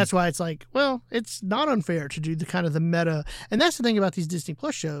 And so that's why it's like, well, it's not unfair to do the kind of the meta. And that's the thing about these Disney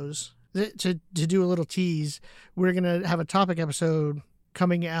Plus shows. To do a little tease, we're going to have a topic episode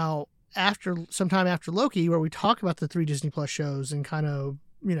coming out sometime after Loki, where we talk about the 3 Disney Plus shows and kind of,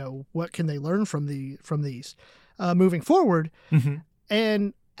 what can they learn from these moving forward. Mm-hmm.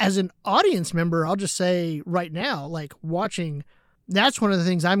 And as an audience member, I'll just say right now, like watching, that's one of the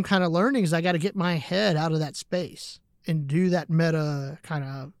things I'm kind of learning is I got to get my head out of that space and do that meta kind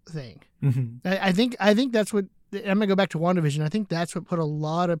of thing. Mm-hmm. I think that's what, I'm going to go back to WandaVision. I think that's what put a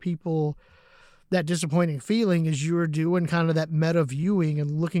lot of people, that disappointing feeling is you were doing kind of that meta viewing and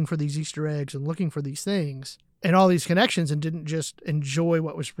looking for these Easter eggs and looking for these things and all these connections and didn't just enjoy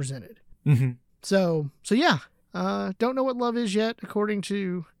what was presented. Mm-hmm. So yeah, don't know what love is yet, according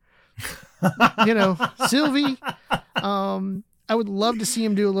to, Sylvie. I would love to see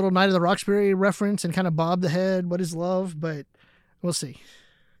him do a little Night of the Roxbury reference and kind of bob the head. What is love? But we'll see.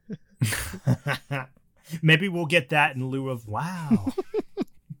 Maybe we'll get that in lieu of wow.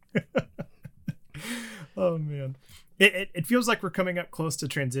 Oh, man. It feels like we're coming up close to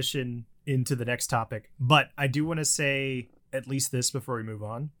transition into the next topic. But I do want to say at least this before we move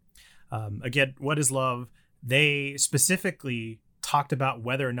on. Again, what is love? They specifically talked about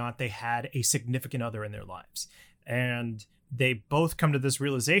whether or not they had a significant other in their lives. And they both come to this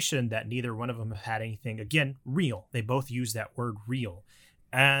realization that neither one of them have had anything, again, real. They both use that word real.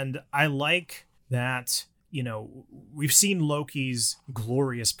 And I like that, we've seen Loki's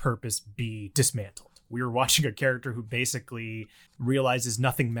glorious purpose be dismantled. We were watching a character who basically realizes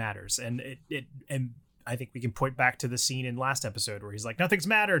nothing matters. And and I think we can point back to the scene in last episode where he's like, nothing's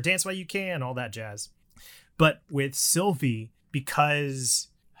matter, dance while you can, all that jazz. But with Sylvie, because...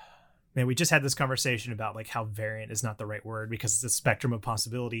 Man, we just had this conversation about like how variant is not the right word because it's a spectrum of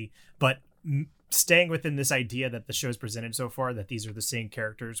possibility. But staying within this idea that the show's presented so far, that these are the same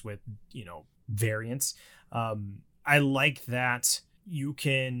characters with, variants. I like that you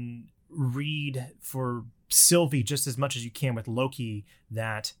can read for Sylvie just as much as you can with Loki,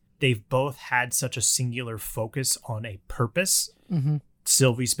 that they've both had such a singular focus on a purpose. Mm-hmm.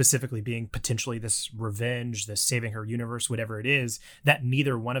 Sylvie specifically being potentially this revenge, this saving her universe, whatever it is, that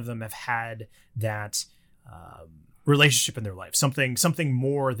neither one of them have had that relationship in their life. Something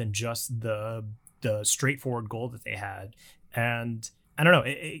more than just the straightforward goal that they had. And I don't know,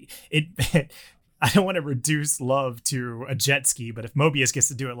 it I don't want to reduce love to a jet ski, but if Mobius gets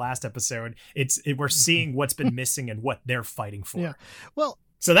to do it last episode, we're seeing what's been missing and what they're fighting for. Yeah. Well,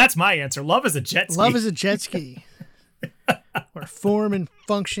 so that's my answer. Love is a jet ski. Love is a jet ski. Or form and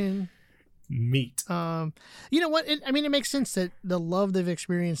function. Meat. You know what? It makes sense that the love they've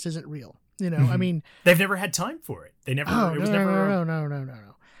experienced isn't real. Mm-hmm. They've never had time for it. They never.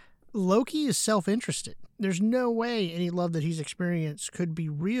 No. Loki is self-interested. There's no way any love that he's experienced could be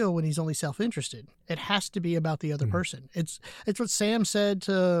real when he's only self-interested. It has to be about the other person. It's what Sam said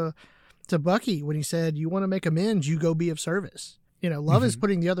to Bucky when he said, "You want to make amends, you go be of service." Love is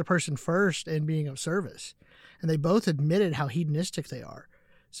putting the other person first and being of service. And they both admitted how hedonistic they are.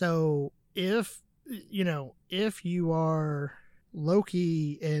 So if you are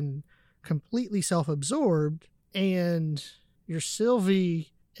Loki and completely self-absorbed and you're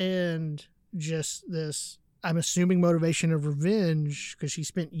Sylvie and just this, I'm assuming, motivation of revenge because she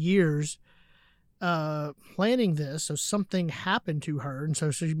spent years planning this. So something happened to her. And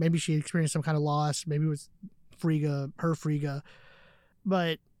so maybe she experienced some kind of loss. Maybe it was her Frigga.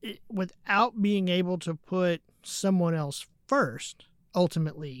 But without being able to put someone else first,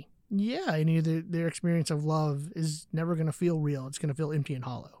 ultimately, their experience of love is never going to feel real. It's going to feel empty and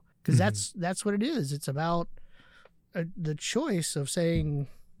hollow because that's what it is. It's about the choice of saying,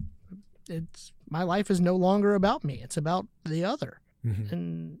 my life is no longer about me. It's about the other. Mm-hmm.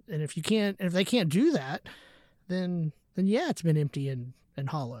 And if they can't do that, then it's been empty and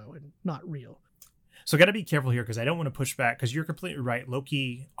hollow and not real. So I got to be careful here because I don't want to push back because you're completely right.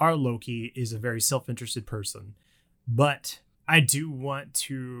 Our Loki is a very self-interested person, but I do want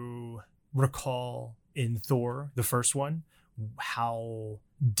to recall in Thor, the first one, how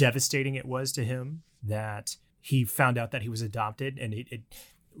devastating it was to him that he found out that he was adopted, and it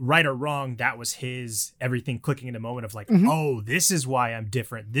right or wrong, that was his everything clicking in a moment of like, oh, this is why I'm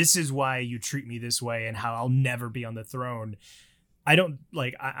different. This is why you treat me this way and how I'll never be on the throne. I don't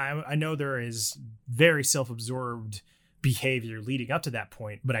like, I know there is very self-absorbed behavior leading up to that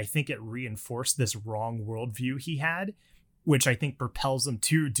point, but I think it reinforced this wrong worldview he had. which I think propels him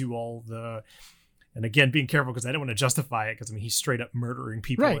to do all the, and again, being careful because I don't want to justify it, because I mean, he's straight up murdering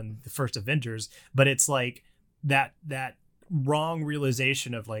people in the first Avengers, but it's like that wrong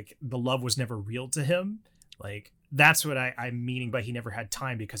realization of like the love was never real to him. Like, that's what I'm meaning by he never had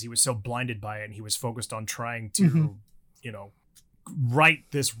time, because he was so blinded by it and he was focused on trying to, you know, right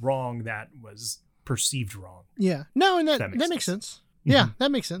this wrong that was perceived wrong. Yeah. No, and that makes sense. Yeah,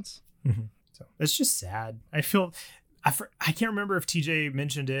 that makes sense. So it's just sad. I feel, I can't remember if TJ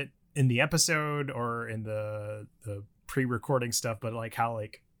mentioned it in the episode or in the pre-recording stuff, but like how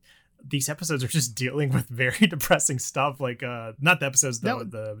like these episodes are just dealing with very depressing stuff. Like not the episodes though,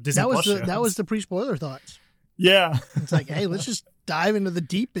 the Disney Plus shows. That was the pre-spoiler thoughts. Yeah. It's like, hey, let's just dive into the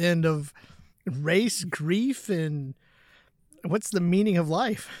deep end of race, grief, and what's the meaning of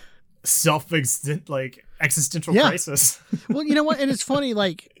life? Existential crisis. Well, you know what? And it's funny,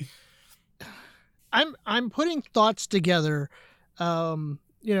 like I'm putting thoughts together. You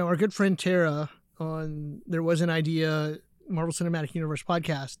know, our good friend Tara on There Was an Idea Marvel Cinematic Universe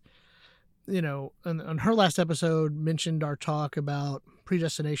podcast, you know, on her last episode mentioned our talk about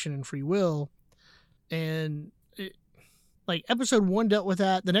predestination and free will. And like episode 1 dealt with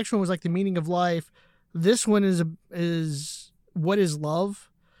that. The next one was like the meaning of life. This one is what is love?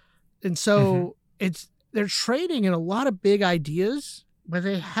 And so they're trading in a lot of big ideas, but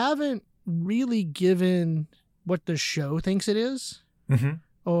they haven't really given what the show thinks it is.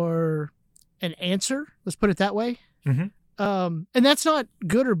 Or an answer. Let's put it that way. And that's not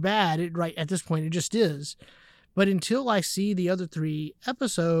good or bad. Right at this point, it just is. But until I see the other 3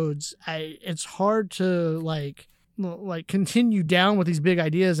 episodes, it's hard to like continue down with these big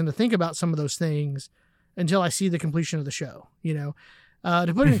ideas and to think about some of those things until I see the completion of the show. You know,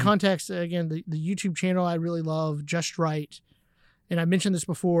 to put it in context, again, the YouTube channel I really love, Just Right, and I mentioned this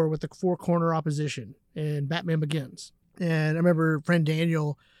before with the 4-corner opposition in Batman Begins. And I remember friend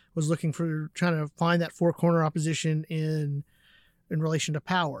Daniel was trying to find that 4-corner opposition in relation to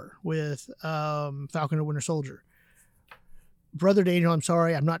power with Falcon and Winter Soldier. Brother Daniel, I'm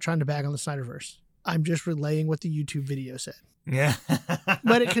sorry, I'm not trying to bag on the Snyderverse. I'm just relaying what the YouTube video said. Yeah.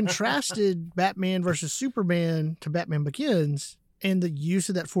 But it contrasted Batman versus Superman to Batman Begins and the use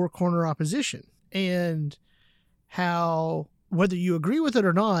of that 4-corner opposition, and how, whether you agree with it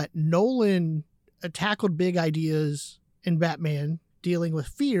or not, Nolan tackled big ideas in Batman dealing with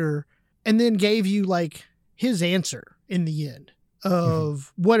fear and then gave you like his answer in the end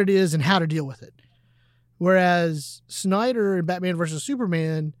of what it is and how to deal with it. Whereas Snyder in Batman versus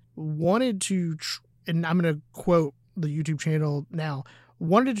Superman wanted to, and I'm going to quote the YouTube channel now,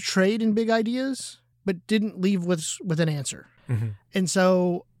 wanted to trade in big ideas, but didn't leave with an answer. And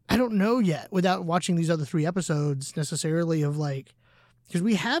so I don't know yet, without watching these other 3 episodes necessarily, of like, because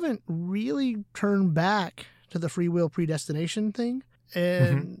we haven't really turned back to the free will predestination thing.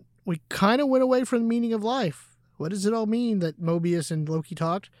 And we kind of went away from the meaning of life. What does it all mean that Mobius and Loki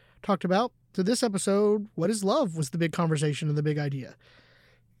talked about? To this episode, what is love was the big conversation and the big idea.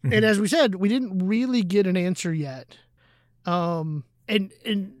 And as we said, we didn't really get an answer yet. And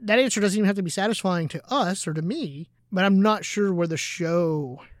that answer doesn't even have to be satisfying to us or to me, but I'm not sure what the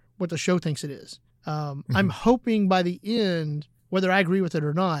show thinks it is. I'm hoping by the end, whether I agree with it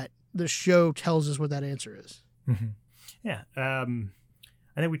or not, the show tells us what that answer is. Yeah.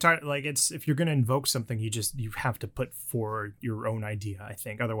 I think we talked, like, it's, if you're going to invoke something, you have to put forward your own idea, I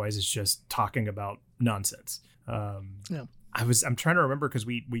think. Otherwise it's just talking about nonsense. Yeah. I'm trying to remember, because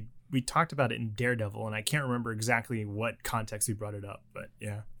we talked about it in Daredevil, and I can't remember exactly what context we brought it up, but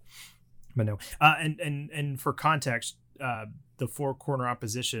yeah. But no. And for context, the 4-corner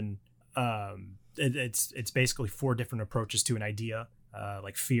opposition, it's basically 4 different approaches to an idea,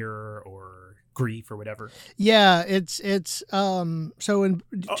 like fear or grief or whatever. Yeah, it's so in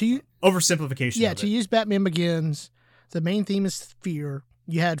oversimplification. Yeah, to use Batman Begins, the main theme is fear.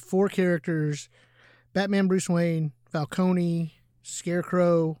 You had 4 characters: Batman, Bruce Wayne, Falcone,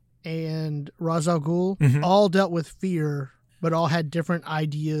 Scarecrow, and Ra's al Ghul. All dealt with fear, but all had different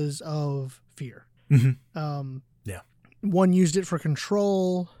ideas of fear. Yeah. One used it for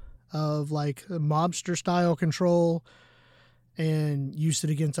control, of like a mobster style control, and used it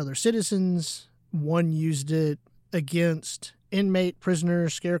against other citizens. One used it against inmate,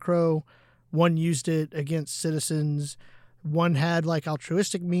 prisoners, Scarecrow. One used it against citizens. One had like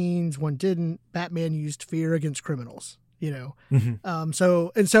altruistic means, one didn't. Batman used fear against criminals, you know?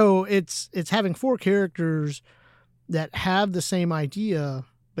 So it's having 4 characters that have the same idea,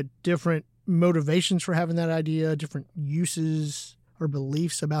 but different motivations for having that idea, different uses or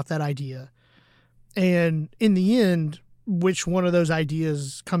beliefs about that idea. And in the end, which one of those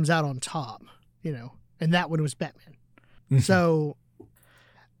ideas comes out on top, you know? And that one was Batman. So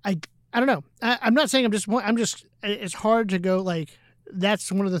I don't know. I'm not saying I'm just, it's hard to go like,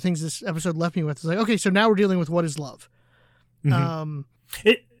 that's one of the things this episode left me with. It's like, okay, so now we're dealing with what is love.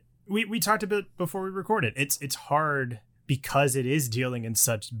 We talked a bit before we recorded. It's hard because it is dealing in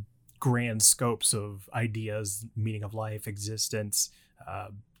such grand scopes of ideas, meaning of life, existence,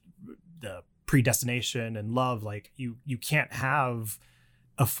 the predestination and love. Like you can't have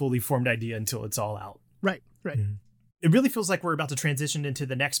a fully formed idea until it's all out. Right. It really feels like we're about to transition into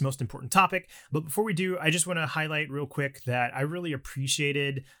the next most important topic. But before we do, I just want to highlight real quick that I really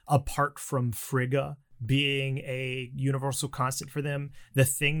appreciated, apart from Frigga being a universal constant for them, the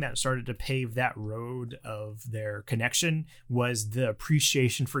thing that started to pave that road of their connection was the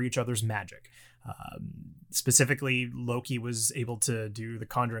appreciation for each other's magic. Specifically, Loki was able to do the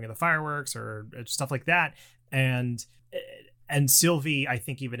conjuring of the fireworks or stuff like that. And Sylvie, I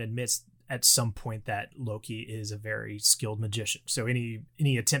think, even admits at some point that Loki is a very skilled magician. So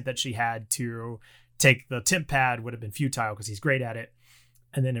any attempt that she had to take the temp pad would have been futile because he's great at it.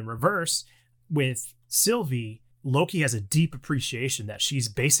 And then in reverse, with Sylvie, Loki has a deep appreciation that she's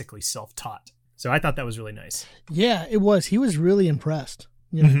basically self-taught. So I thought that was really nice. Yeah, it was. He was really impressed.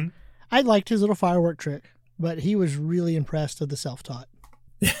 You know? I liked his little firework trick, but he was really impressed with the self-taught.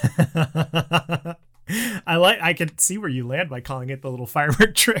 I can see where you land by calling it the little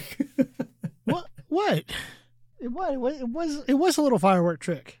firework trick. What? It was a little firework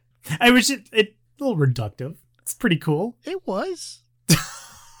trick. I wish it a little reductive. It's pretty cool. It was.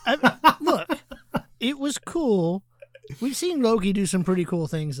 Look, it was cool. We've seen Loki do some pretty cool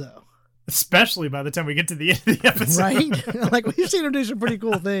things, though. Especially by the time we get to the end of the episode. Right? Like, we've seen him do some pretty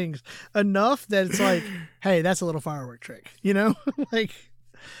cool things. Enough that it's like, hey, that's a little firework trick. You know? Like,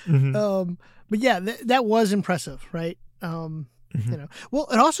 but yeah, that was impressive, right? You know, well,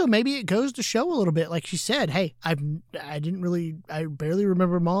 and also maybe it goes to show a little bit, like she said, hey, I barely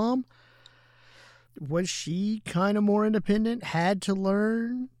remember Mom. Was she kind of more independent, had to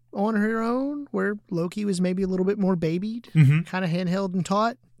learn on her own, where Loki was maybe a little bit more babied, kind of handheld and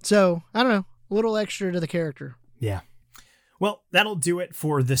taught. So, I don't know, a little extra to the character. Yeah. Well, that'll do it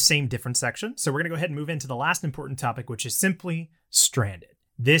for the same different section. So we're going to go ahead and move into the last important topic, which is simply stranded.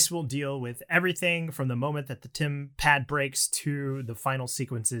 This will deal with everything from the moment that the Tim pad breaks to the final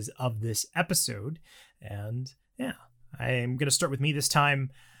sequences of this episode. And yeah, I'm going to start with me this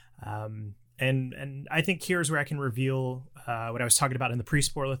time. And I think here's where I can reveal what I was talking about in the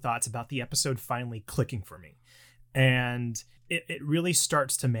pre-spoiler thoughts about the episode finally clicking for me. And it really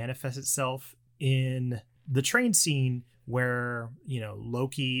starts to manifest itself in the train scene where, you know,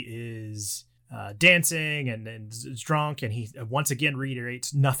 Loki is dancing and is drunk, and he once again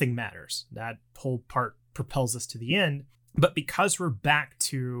reiterates nothing matters. That whole part propels us to the end. But because we're back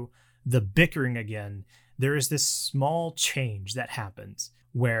to the bickering again, there is this small change that happens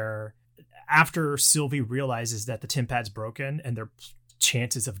where after Sylvie realizes that the Tim pad's broken and their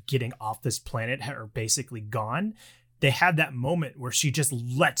chances of getting off this planet are basically gone, they have that moment where she just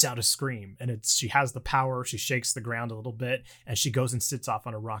lets out a scream, and she has the power. She shakes the ground a little bit, and she goes and sits off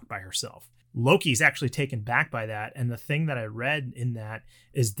on a rock by herself. Loki's actually taken back by that. And the thing that I read in that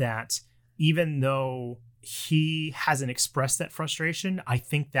is that even though he hasn't expressed that frustration, I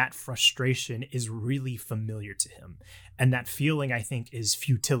think that frustration is really familiar to him. And that feeling, I think, is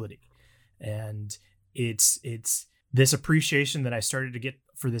futility. And it's this appreciation that I started to get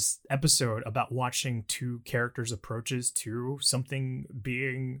for this episode about watching two characters' approaches to something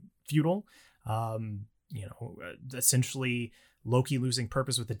being futile. Essentially Loki losing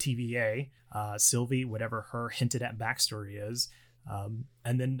purpose with the TVA, Sylvie, whatever her hinted at backstory is.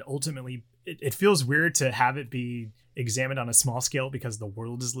 And then ultimately it feels weird to have it be examined on a small scale because the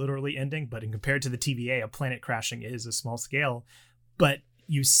world is literally ending. But in compared to the TVA, a planet crashing is a small scale. But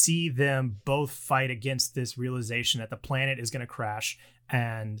you see them both fight against this realization that the planet is going to crash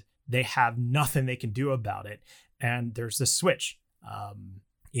and they have nothing they can do about it. And there's this switch.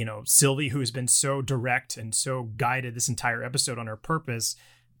 Sylvie, who has been so direct and so guided this entire episode on her purpose,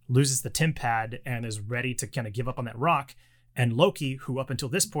 loses the Tim pad and is ready to kind of give up on that rock. And Loki, who up until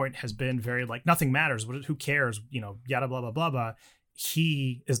this point has been very like, nothing matters, who cares, yada, blah, blah, blah, blah.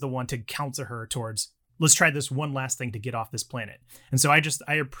 He is the one to counsel her towards, let's try this one last thing to get off this planet. And so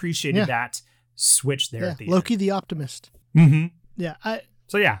I appreciated that switch there. Yeah, at the Loki end. The optimist. Mm-hmm. Yeah.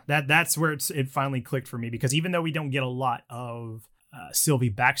 So yeah, that's where it finally clicked for me, because even though we don't get a lot of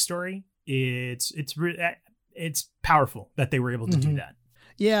Sylvie backstory, it's powerful that they were able to do that.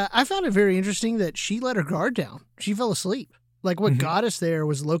 Yeah, I found it very interesting that she let her guard down. She fell asleep. Like what got us there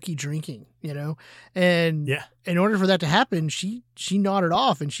was Loki drinking, and in order for that to happen, she nodded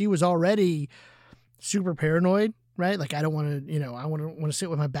off, and she was already super paranoid, right? Like, I don't want to, I want to sit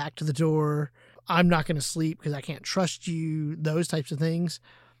with my back to the door. I'm not going to sleep because I can't trust you, those types of things.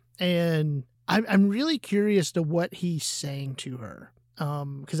 And I'm really curious to what he's saying to her.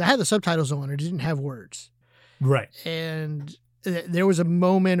 Because I had the subtitles on, it didn't have words. Right. And there was a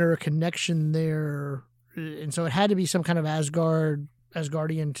moment or a connection there. And so it had to be some kind of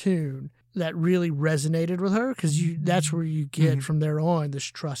Asgardian tune that really resonated with her, because that's where you get from there on this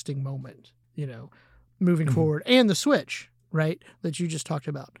trusting moment, moving forward, and the switch, right, that you just talked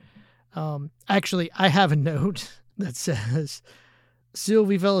about. Actually, I have a note that says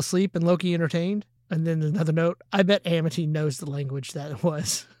Sylvie fell asleep and Loki entertained, and then another note, I bet Amity knows the language that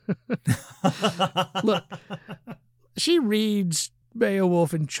was. Look, she reads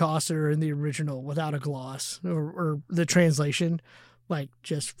Beowulf and Chaucer in the original without a gloss or the translation, like,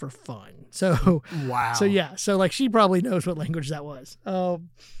 just for fun. So wow. So yeah, so like she probably knows what language that was.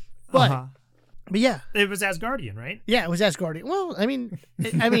 But yeah, it was Asgardian, right? Yeah, it was Asgardian. Well, I mean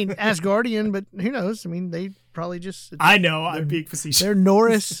Asgardian, but who knows? I mean, they probably just. I know, I'm being facetious. They're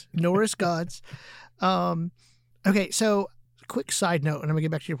Norse gods. Okay, so quick side note, and I'm gonna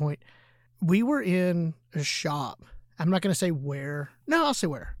get back to your point. We were in a shop. I'm not gonna say where. No, I'll say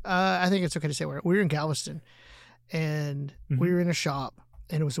where. I think it's okay to say where. We were in Galveston. And we were in a shop,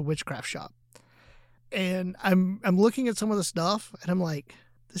 and it was a witchcraft shop. And I'm looking at some of the stuff, and I'm like,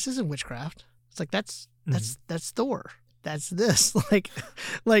 this isn't witchcraft. It's like, that's Thor. That's this.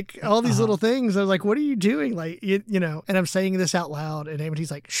 like all these little things. I was like, what are you doing? Like, and I'm saying this out loud, and Amity's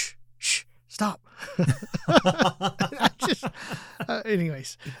like, shh, stop. I just,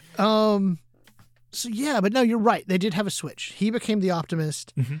 anyways. So yeah, but no, you're right. They did have a switch. He became the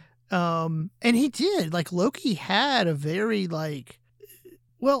Optimist. And he did, like, Loki had a very, like,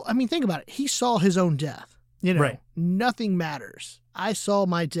 well, I mean, think about it. He saw his own death, right. Nothing matters. I saw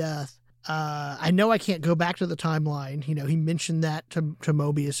my death. I know I can't go back to the timeline. He mentioned that to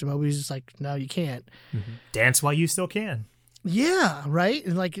Mobius, and Mobius is like, no, you can't. Dance while you still can. Yeah. Right.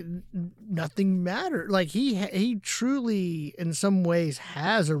 And like, nothing mattered. Like he truly in some ways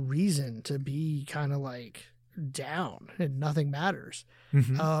has a reason to be kind of like down and nothing matters.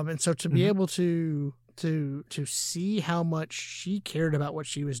 And so to be able to see how much she cared about what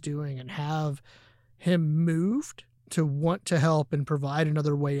she was doing and have him moved to want to help and provide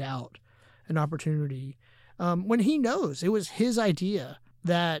another way out, an opportunity, when he knows it was his idea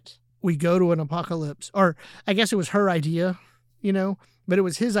that we go to an apocalypse, or I guess it was her idea, but it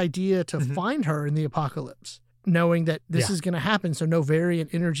was his idea to find her in the apocalypse, knowing that this is going to happen. So no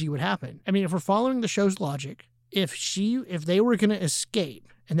variant energy would happen. I mean, if we're following the show's logic, if they were going to escape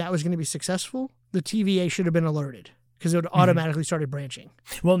and that was going to be successful, the TVA should have been alerted because it would automatically started branching.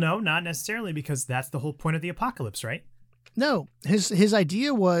 Well, no, not necessarily, because that's the whole point of the apocalypse, right? No, his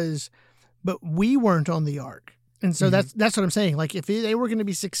idea was, but we weren't on the Ark. And so that's what I'm saying. Like, if they were going to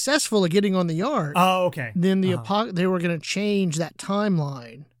be successful at getting on the Ark, then they were going to change that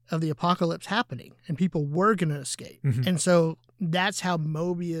timeline of the apocalypse happening, and people were going to escape. And so that's how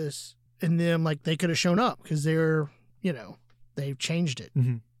Mobius and them, like, they could have shown up, because they're, they've changed it.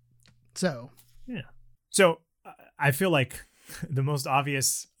 So yeah. So I feel like the most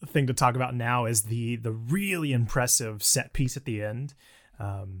obvious thing to talk about now is the really impressive set piece at the end.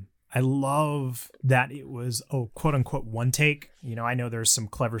 I love that it was, quote unquote, one take. I know there's some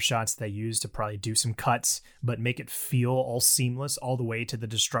clever shots they use to probably do some cuts, but make it feel all seamless all the way to the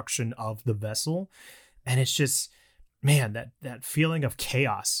destruction of the vessel. And it's just, man, that feeling of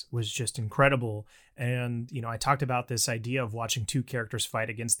chaos was just incredible. And, I talked about this idea of watching two characters fight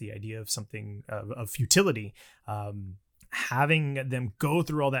against the idea of something of futility. Having them go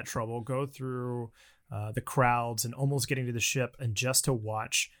through all that trouble, go through the crowds and almost getting to the ship, and just to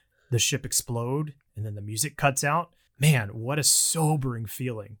watch the ship explode and then the music cuts out. Man, what a sobering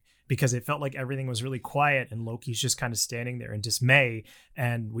feeling, because it felt like everything was really quiet and Loki's just kind of standing there in dismay,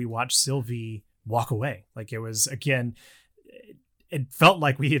 and we watched Sylvie walk away. Like, it was, again, it felt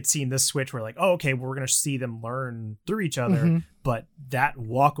like we had seen this switch where, like, oh, okay, we're going to see them learn through each other. But that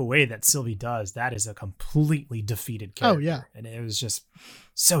walk away that Sylvie does, that is a completely defeated character. Oh, yeah. And it was just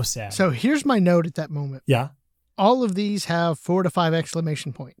so sad. So here's my note at that moment. Yeah. All of these have 4 to 5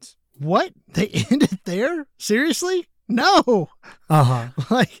 exclamation points. What? They ended there? Seriously? No.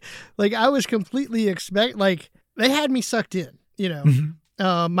 Like I was completely they had me sucked in,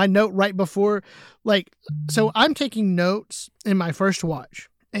 my note right before, so I'm taking notes in my first watch,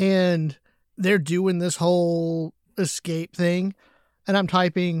 and they're doing this whole escape thing, and I'm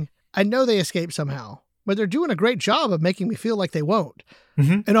typing, I know they escaped somehow, but they're doing a great job of making me feel like they won't.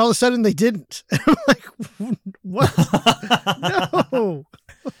 And all of a sudden they didn't. And I'm like, what? No.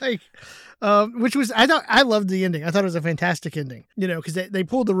 Which was, I loved the ending. I thought it was a fantastic ending, because they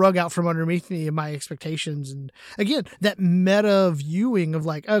pulled the rug out from underneath me and my expectations. And again, that meta viewing of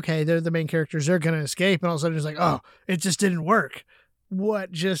like, okay, they're the main characters, they're going to escape. And all of a sudden it's like, oh, it just didn't work.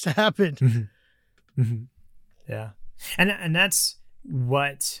 What just happened? Mm-hmm. Mm-hmm. Yeah. And that's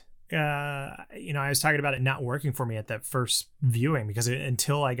what, I was talking about it not working for me at that first viewing, because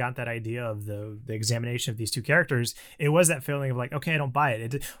until I got that idea of the examination of these two characters, it was that feeling of like, okay, I don't buy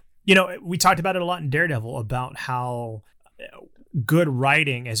it. We talked about it a lot in Daredevil about how good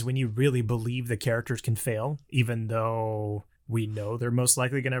writing is when you really believe the characters can fail, even though we know they're most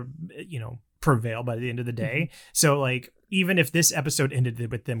likely going to, prevail by the end of the day. Mm-hmm. So like, even if this episode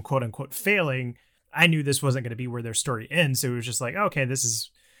ended with them quote unquote failing, I knew this wasn't going to be where their story ends. So it was just like, okay, this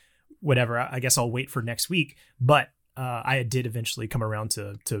is whatever. I guess I'll wait for next week. But I did eventually come around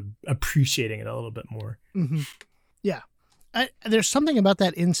to appreciating it a little bit more. Mm-hmm. Yeah. There's something about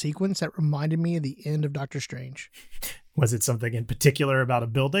that end sequence that reminded me of the end of Doctor Strange. Was it something in particular about a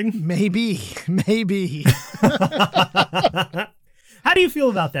building? Maybe. How do you feel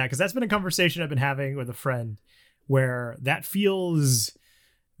about that? Because that's been a conversation I've been having with a friend where that feels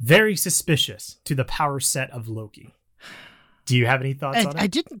very suspicious to the power set of Loki. Do you have any thoughts on it? I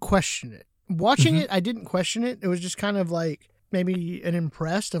didn't question it. Watching it, I didn't question it. It was just kind of like maybe an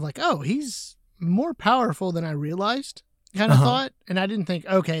impressed of like, oh, he's more powerful than I realized kind of thought. And I didn't think,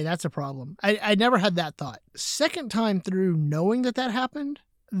 okay, that's a problem. I never had that thought. Second time through knowing that happened,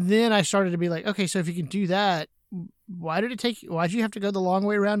 then I started to be like, okay, so if you can do that, why'd you have to go the long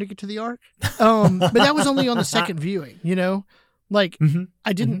way around to get to the Ark? But that was only on the second viewing, like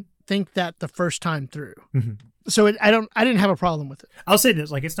I didn't think that the first time through. Mm-hmm. So I didn't have a problem with it. I'll say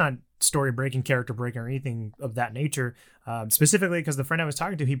this, like, it's not story breaking, character breaking, or anything of that nature. Specifically because the friend I was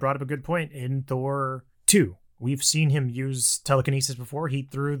talking to, he brought up a good point in Thor 2. We've seen him use telekinesis before. He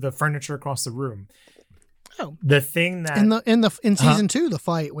threw the furniture across the room. Oh, the thing that in season 2, the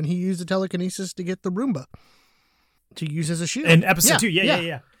fight when he used the telekinesis to get the Roomba to use as a shield in episode 2.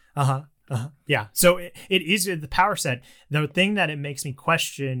 Yeah. Yeah. So it is the power set. The thing that it makes me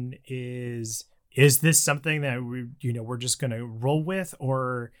question is this something that we're just going to roll with,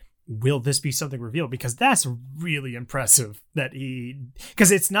 or will this be something revealed? Because that's really impressive that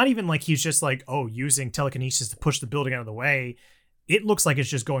because it's not even like he's just like, using telekinesis to push the building out of the way. It looks like it's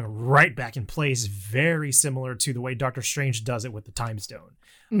just going right back in place, very similar to the way Doctor Strange does it with the Time Stone.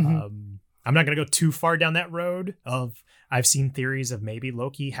 Mm-hmm. I'm not going to go too far down that road I've seen theories of maybe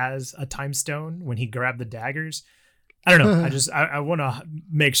Loki has a Time Stone when he grabbed the daggers. I don't know. I want to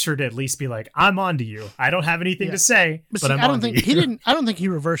make sure to at least be like, I'm on to you. I don't have anything to say, but I'm on to you. I don't think he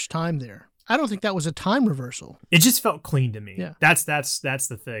reversed time there. I don't think that was a time reversal. It just felt clean to me. Yeah. That's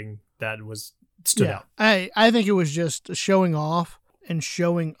the thing that stood out. I think it was just showing off and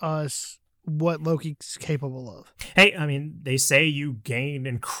showing us what Loki's capable of. Hey, I mean, they say you gain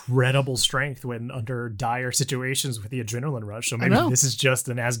incredible strength when under dire situations with the adrenaline rush. So maybe this is just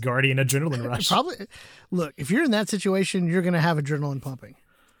an Asgardian adrenaline rush. Probably. Look, if you're in that situation, you're going to have adrenaline pumping.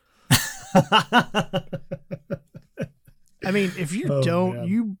 I mean, if you don't,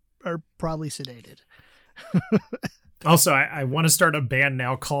 you are probably sedated. Also, I want to start a band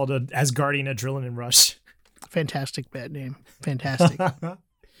now called Asgardian Adrenaline Rush. Fantastic band name. Fantastic.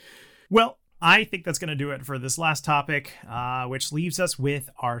 Well, I think that's going to do it for this last topic, which leaves us with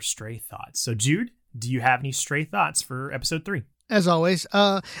our stray thoughts. So, Jude, do you have any stray thoughts for episode 3? As always,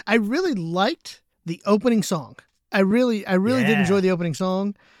 I really liked the opening song. I really did enjoy the opening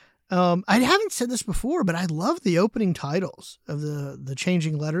song. I haven't said this before, but I love the opening titles of the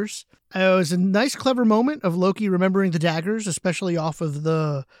changing letters. It was a nice, clever moment of Loki remembering the daggers, especially off of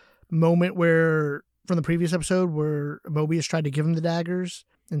the moment from the previous episode where Mobius tried to give him the daggers.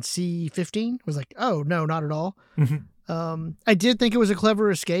 And C-15 was like, oh, no, not at all. Mm-hmm. I did think it was a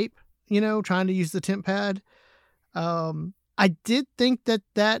clever escape, trying to use the temp pad. I did think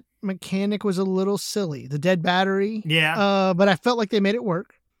that mechanic was a little silly, the dead battery. Yeah. But I felt like they made it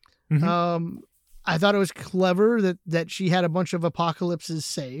work. Mm-hmm. I thought it was clever that she had a bunch of apocalypses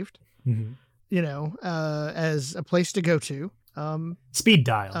saved, as a place to go to. Speed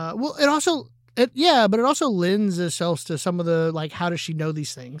dial. Well, it also... but it also lends itself to some of the, like, how does she know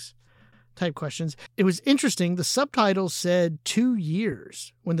these things type questions. It was interesting. The subtitles said 2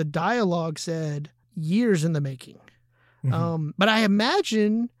 years when the dialogue said years in the making. Mm-hmm. But I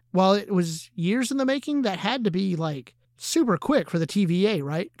imagine while it was years in the making, that had to be like super quick for the TVA,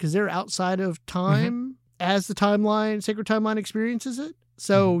 right? Because they're outside of time as the timeline, sacred timeline experiences it.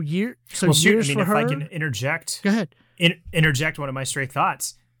 So years for her. If I can interject. Go ahead. Interject one of my stray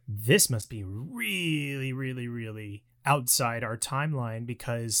thoughts. This must be really, really, really outside our timeline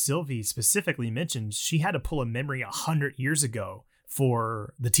because Sylvie specifically mentioned she had to pull a memory 100 years ago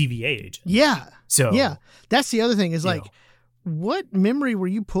for the TVA agent. Yeah. So yeah, that's the other thing is like, know. what memory were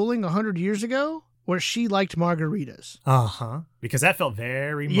you pulling 100 years ago where she liked margaritas? Because that felt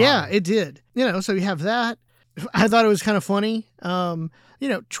very modern. Yeah, it did. So you have that. I thought it was kind of funny.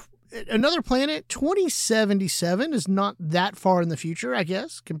 Another planet, 2077 is not that far in the future, I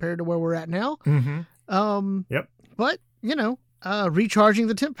guess, compared to where we're at now. Yep. But, recharging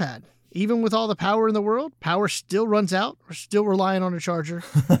the temp pad. Even with all the power in the world, power still runs out. We're still relying on a charger.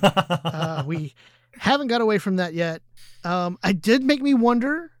 We haven't got away from that yet. I did make me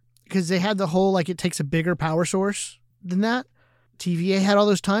wonder, because they had the whole, like, it takes a bigger power source than that. TVA had all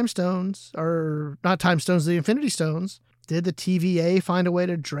those time stones, or not time stones, the Infinity Stones. Did the TVA find a way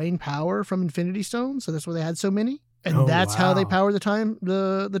to drain power from Infinity Stones? So that's why they had so many. And that's how they power the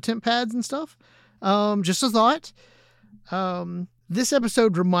temp pads and stuff. Just a thought. This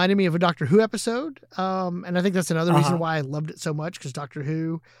episode reminded me of a Doctor Who episode. And I think that's another reason why I loved it so much, because Doctor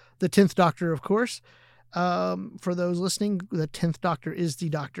Who, the 10th Doctor, of course. For those listening, the 10th Doctor is the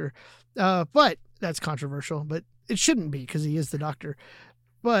Doctor. But that's controversial, but it shouldn't be because he is the Doctor.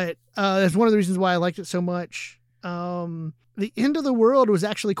 But that's one of the reasons why I liked it so much. The end of the world was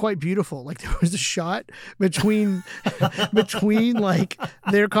actually quite beautiful. Like there was a shot between like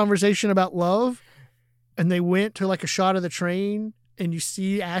their conversation about love, and they went to like a shot of the train and you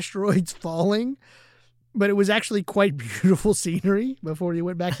see asteroids falling, but it was actually quite beautiful scenery before he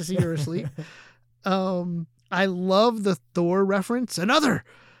went back to see her asleep. I love the Thor reference. Another.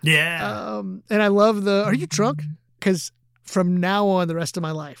 Yeah. And I love are you drunk? Because from now on the rest of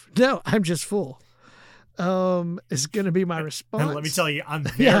my life, no, I'm just full. Is going to be my response. And let me tell you, I'm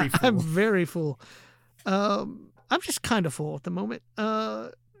very full. I'm very full. I'm just kind of full at the moment.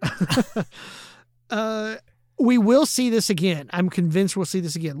 We will see this again. I'm convinced we'll see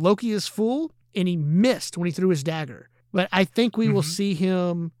this again. Loki is full, and he missed when he threw his dagger. But I think we will see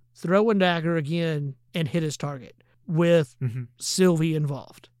him throw a dagger again and hit his target with Sylvie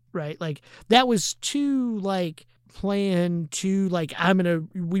involved, right? Like that was too like planned, too like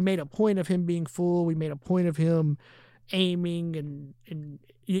we made a point of him being full. We made a point of him aiming and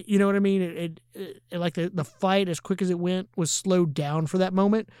you know what I mean? It like the fight, as quick as it went, was slowed down for that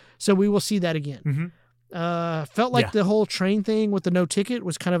moment. So we will see that again. Felt like the whole train thing with the no ticket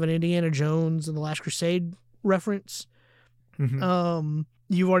was kind of an Indiana Jones and the Last Crusade reference.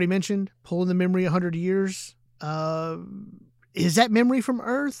 You've already mentioned pulling the memory 100 years. Is that memory from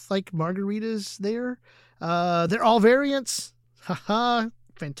Earth? Like margaritas there? They're all variants. Haha,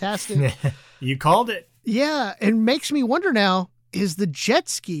 fantastic. You called it. Yeah, and makes me wonder now, is the jet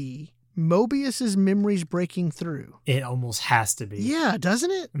ski Mobius's memories breaking through? It almost has to be. Yeah,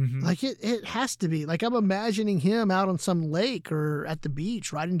 doesn't it? Like it has to be. Like I'm imagining him out on some lake or at the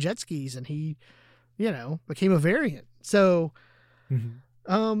beach riding jet skis, and he, became a variant. So,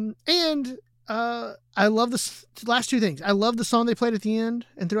 and I love the last two things. I love the song they played at the end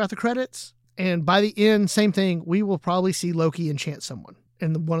and throughout the credits. And by the end, same thing. We will probably see Loki enchant someone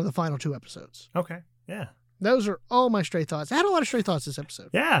in one of the final 2 episodes. Okay. Yeah. Those are all my stray thoughts. I had a lot of stray thoughts this episode.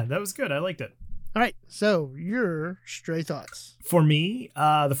 Yeah, that was good. I liked it. All right. So your stray thoughts. For me,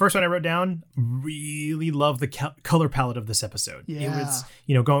 the first one I wrote down, really love the color palette of this episode. Yeah. It was,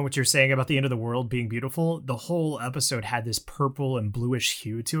 going what you're saying about the end of the world being beautiful. The whole episode had this purple and bluish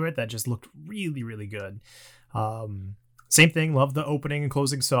hue to it that just looked really, really good. Same thing. Love the opening and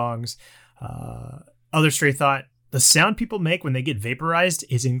closing songs. Other stray thought, the sound people make when they get vaporized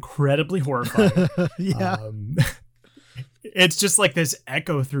is incredibly horrifying. Yeah. It's just like this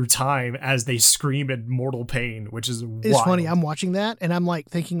echo through time as they scream in mortal pain, which is wild. It's funny. I'm watching that and I'm like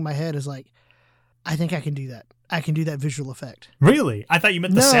thinking in my head is like, I think I can do that. I can do that visual effect. Really? I thought you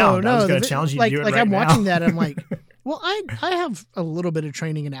meant the sound. I was going to challenge you to do it right now. Like I'm watching that and I'm like, well, I have a little bit of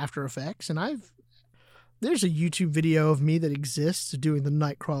training in After Effects, and there's a YouTube video of me that exists doing the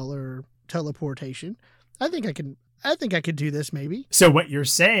Nightcrawler teleportation. I think I could do this maybe. So what you're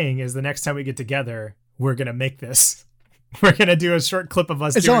saying is the next time we get together, we're going to make this. We're going to do a short clip of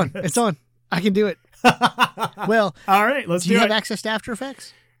us doing this. It's on. I can do it. Well, all right, let's do it. Do you have access to After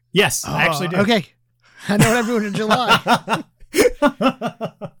Effects? Yes, I actually do. Okay. I know what I'm doing in July.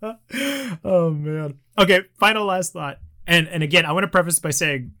 Oh, man. Okay, final last thought. And again, I want to preface by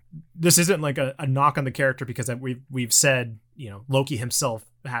saying this isn't like a knock on the character, because we've said, Loki himself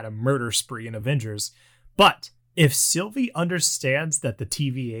had a murder spree in Avengers. But if Sylvie understands that the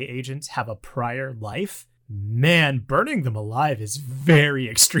TVA agents have a prior life, man, burning them alive is very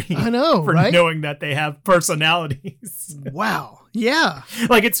extreme. I know, for right? knowing that they have personalities. Wow. Yeah.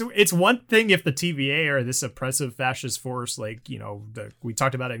 Like it's one thing if the TVA are this oppressive fascist force, like, you know, we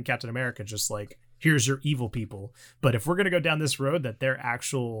talked about it in Captain America, just like, here's your evil people. But if we're going to go down this road that they're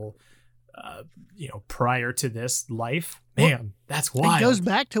actual, you know, prior to this life, man, that's wild. It goes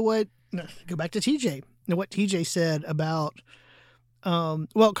back to TJ and what TJ said about,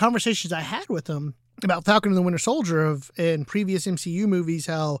 conversations I had with him about Falcon and the Winter Soldier in previous MCU movies,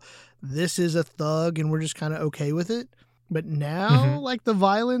 how this is a thug and we're just kind of okay with it. But now, like, the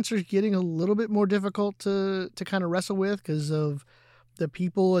violence is getting a little bit more difficult to kind of wrestle with because of the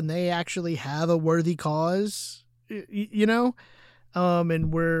people, and they actually have a worthy cause, you know?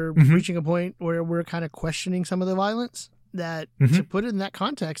 And we're reaching a point where we're kind of questioning some of the violence that, to put it in that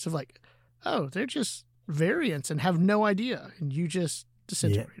context of like, oh, they're just variants and have no idea, and you just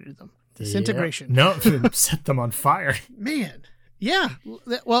disintegrated them. Disintegration. No, set them on fire. Man. Yeah.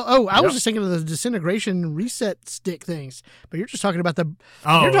 Well, I was just thinking of the disintegration reset stick things, but you're just talking about the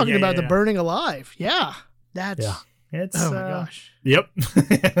the burning alive. Yeah. It's oh my gosh. Yep.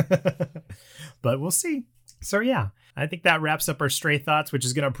 But we'll see. So yeah, I think that wraps up our stray thoughts, which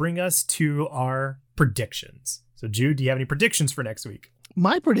is going to bring us to our predictions. So Jude, do you have any predictions for next week?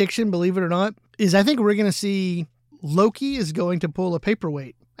 My prediction, believe it or not, is I think we're going to see Loki is going to pull a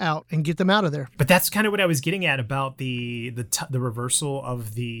paperweight out and get them out of there. But that's kind of what I was getting at about the reversal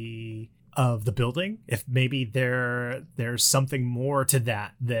of the building. If maybe there's something more to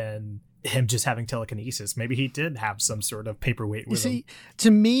that than him just having telekinesis. Maybe he did have some sort of paperweight with him.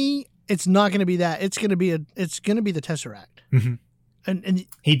 To me, it's not going to be that. It's going to be the Tesseract. Mm-hmm. And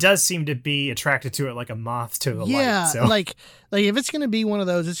he does seem to be attracted to it like a moth to the light. So. like if it's going to be one of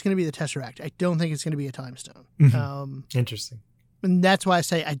those, it's going to be the Tesseract. I don't think it's going to be a time stone. Interesting. And that's why I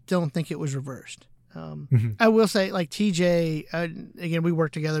say I don't think it was reversed. I will say, like, TJ, again, we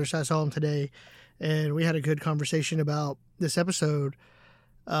worked together, so I saw him today, and we had a good conversation about this episode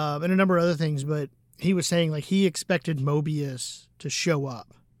and a number of other things, but he was saying, like, he expected Mobius to show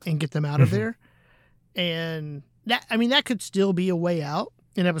up and get them out of there. And that could still be a way out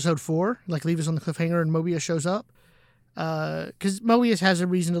in episode 4, like leave us on the cliffhanger and Mobius shows up. Because Mobius has a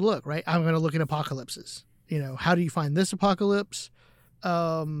reason to look, right? I'm going to look at apocalypses. You know, how do you find this apocalypse?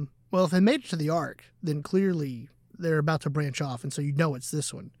 Well, if they made it to the Ark, then clearly they're about to branch off, and so you know it's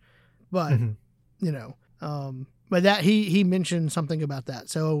this one. But, you know, but that he mentioned something about that.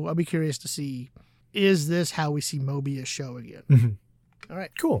 So I'll be curious to see, is this how we see Mobius show again? All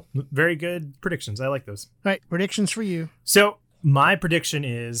right. Cool. Very good predictions. I like those. All right. Predictions for you. So my prediction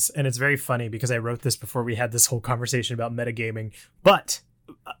is, and it's very funny because I wrote this before we had this whole conversation about metagaming, but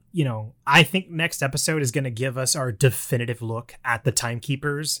you know, I think next episode is going to give us our definitive look at the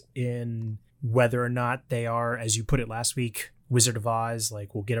Timekeepers in whether or not they are, as you put it last week, Wizard of Oz.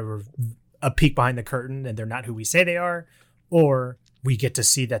 Like, we'll get a peek behind the curtain and they're not who we say they are, or we get to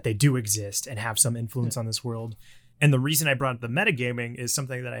see that they do exist and have some influence on this world. And the reason I brought up the metagaming is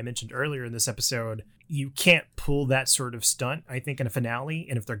something that I mentioned earlier in this episode. You can't pull that sort of stunt, I think, in a finale.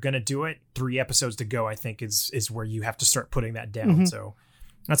 And if they're going to do it, 3 episodes to go, I think is where you have to start putting that down. So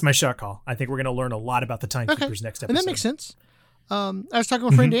that's my shot call. I think we're going to learn a lot about the Timekeepers next episode. And that makes sense. I was talking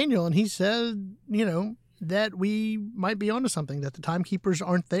with friend Daniel, and he said, you know, that we might be onto something, that the Timekeepers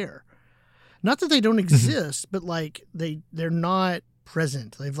aren't there. Not that they don't exist, but like they're not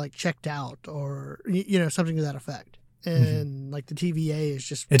present. They've like checked out, or you know, something to that effect. And like the TVA is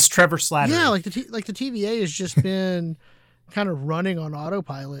just, it's Trevor Slattery. Yeah, like the TVA has just been kind of running on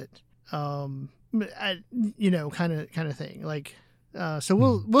autopilot. You know, kind of thing. Like, so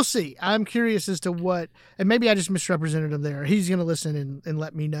we'll see. I'm curious as to what, and maybe I just misrepresented him there. He's gonna listen and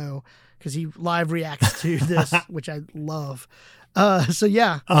let me know, because he live reacts to this, which I love. So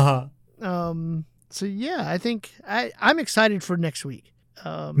yeah. So yeah, I think I'm excited for next week.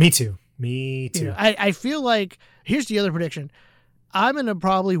 Me too. You know, I feel like, here's the other prediction. I'm going to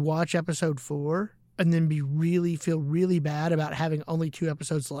probably watch episode 4 and then feel really bad about having only 2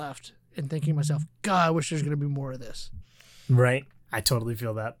 episodes left and thinking to myself, God, I wish there's going to be more of this. Right. I totally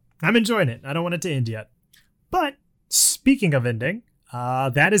feel that. I'm enjoying it. I don't want it to end yet. But speaking of ending,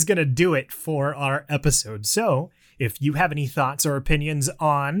 that is going to do it for our episode. So if you have any thoughts or opinions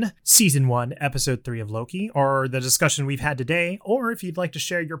on Season 1, Episode 3 of Loki, or the discussion we've had today, or if you'd like to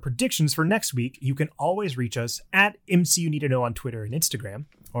share your predictions for next week, you can always reach us at MCU Need to Know on Twitter and Instagram.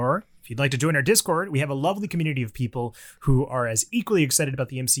 Or if you'd like to join our Discord, we have a lovely community of people who are as equally excited about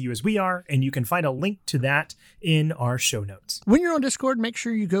the MCU as we are, and you can find a link to that in our show notes. When you're on Discord, make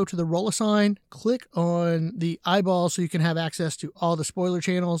sure you go to the roll a sign, click on the eyeball so you can have access to all the spoiler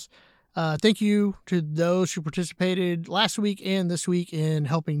channels. Thank you to those who participated last week and this week in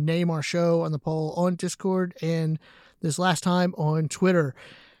helping name our show on the poll on Discord, and this last time on Twitter.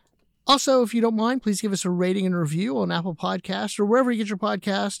 Also, if you don't mind, please give us a rating and review on Apple Podcasts or wherever you get your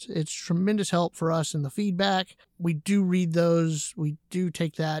podcast. It's tremendous help for us in the feedback. We do read those. We do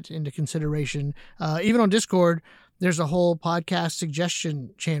take that into consideration. Even on Discord, there's a whole podcast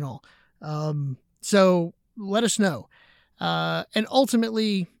suggestion channel. So let us know. And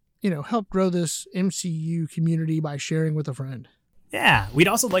ultimately, help grow this MCU community by sharing with a friend. Yeah, we'd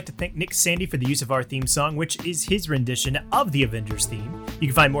also like to thank Nick Sandy for the use of our theme song, which is his rendition of the Avengers theme. You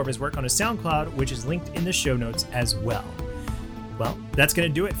can find more of his work on his SoundCloud, which is linked in the show notes as well. Well, that's going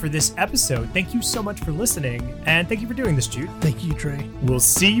to do it for this episode. Thank you so much for listening, and thank you for doing this, Jude. Thank you, Trey. We'll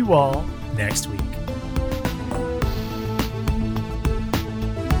see you all next week.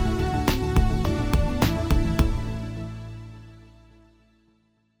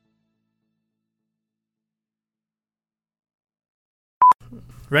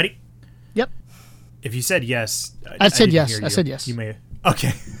 Ready? Yep. If you said yes, I said yes. I said yes. You may.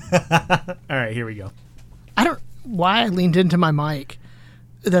 Okay. All right, here we go. I don't why I leaned into my mic.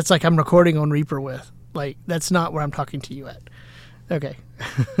 That's like I'm recording on Reaper with. Like that's not where I'm talking to you at. Okay.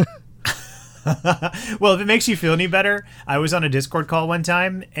 Well, if it makes you feel any better, I was on a Discord call one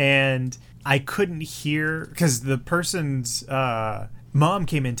time and I couldn't hear because the person's mom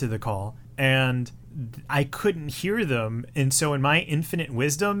came into the call and I couldn't hear them, and so in my infinite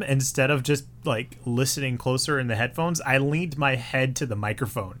wisdom, instead of just like listening closer in the headphones, I leaned my head to the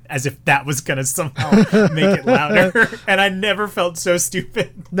microphone as if that was gonna somehow make it louder, and I never felt so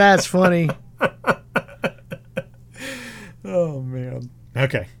stupid. That's funny. Oh man.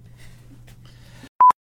 Okay.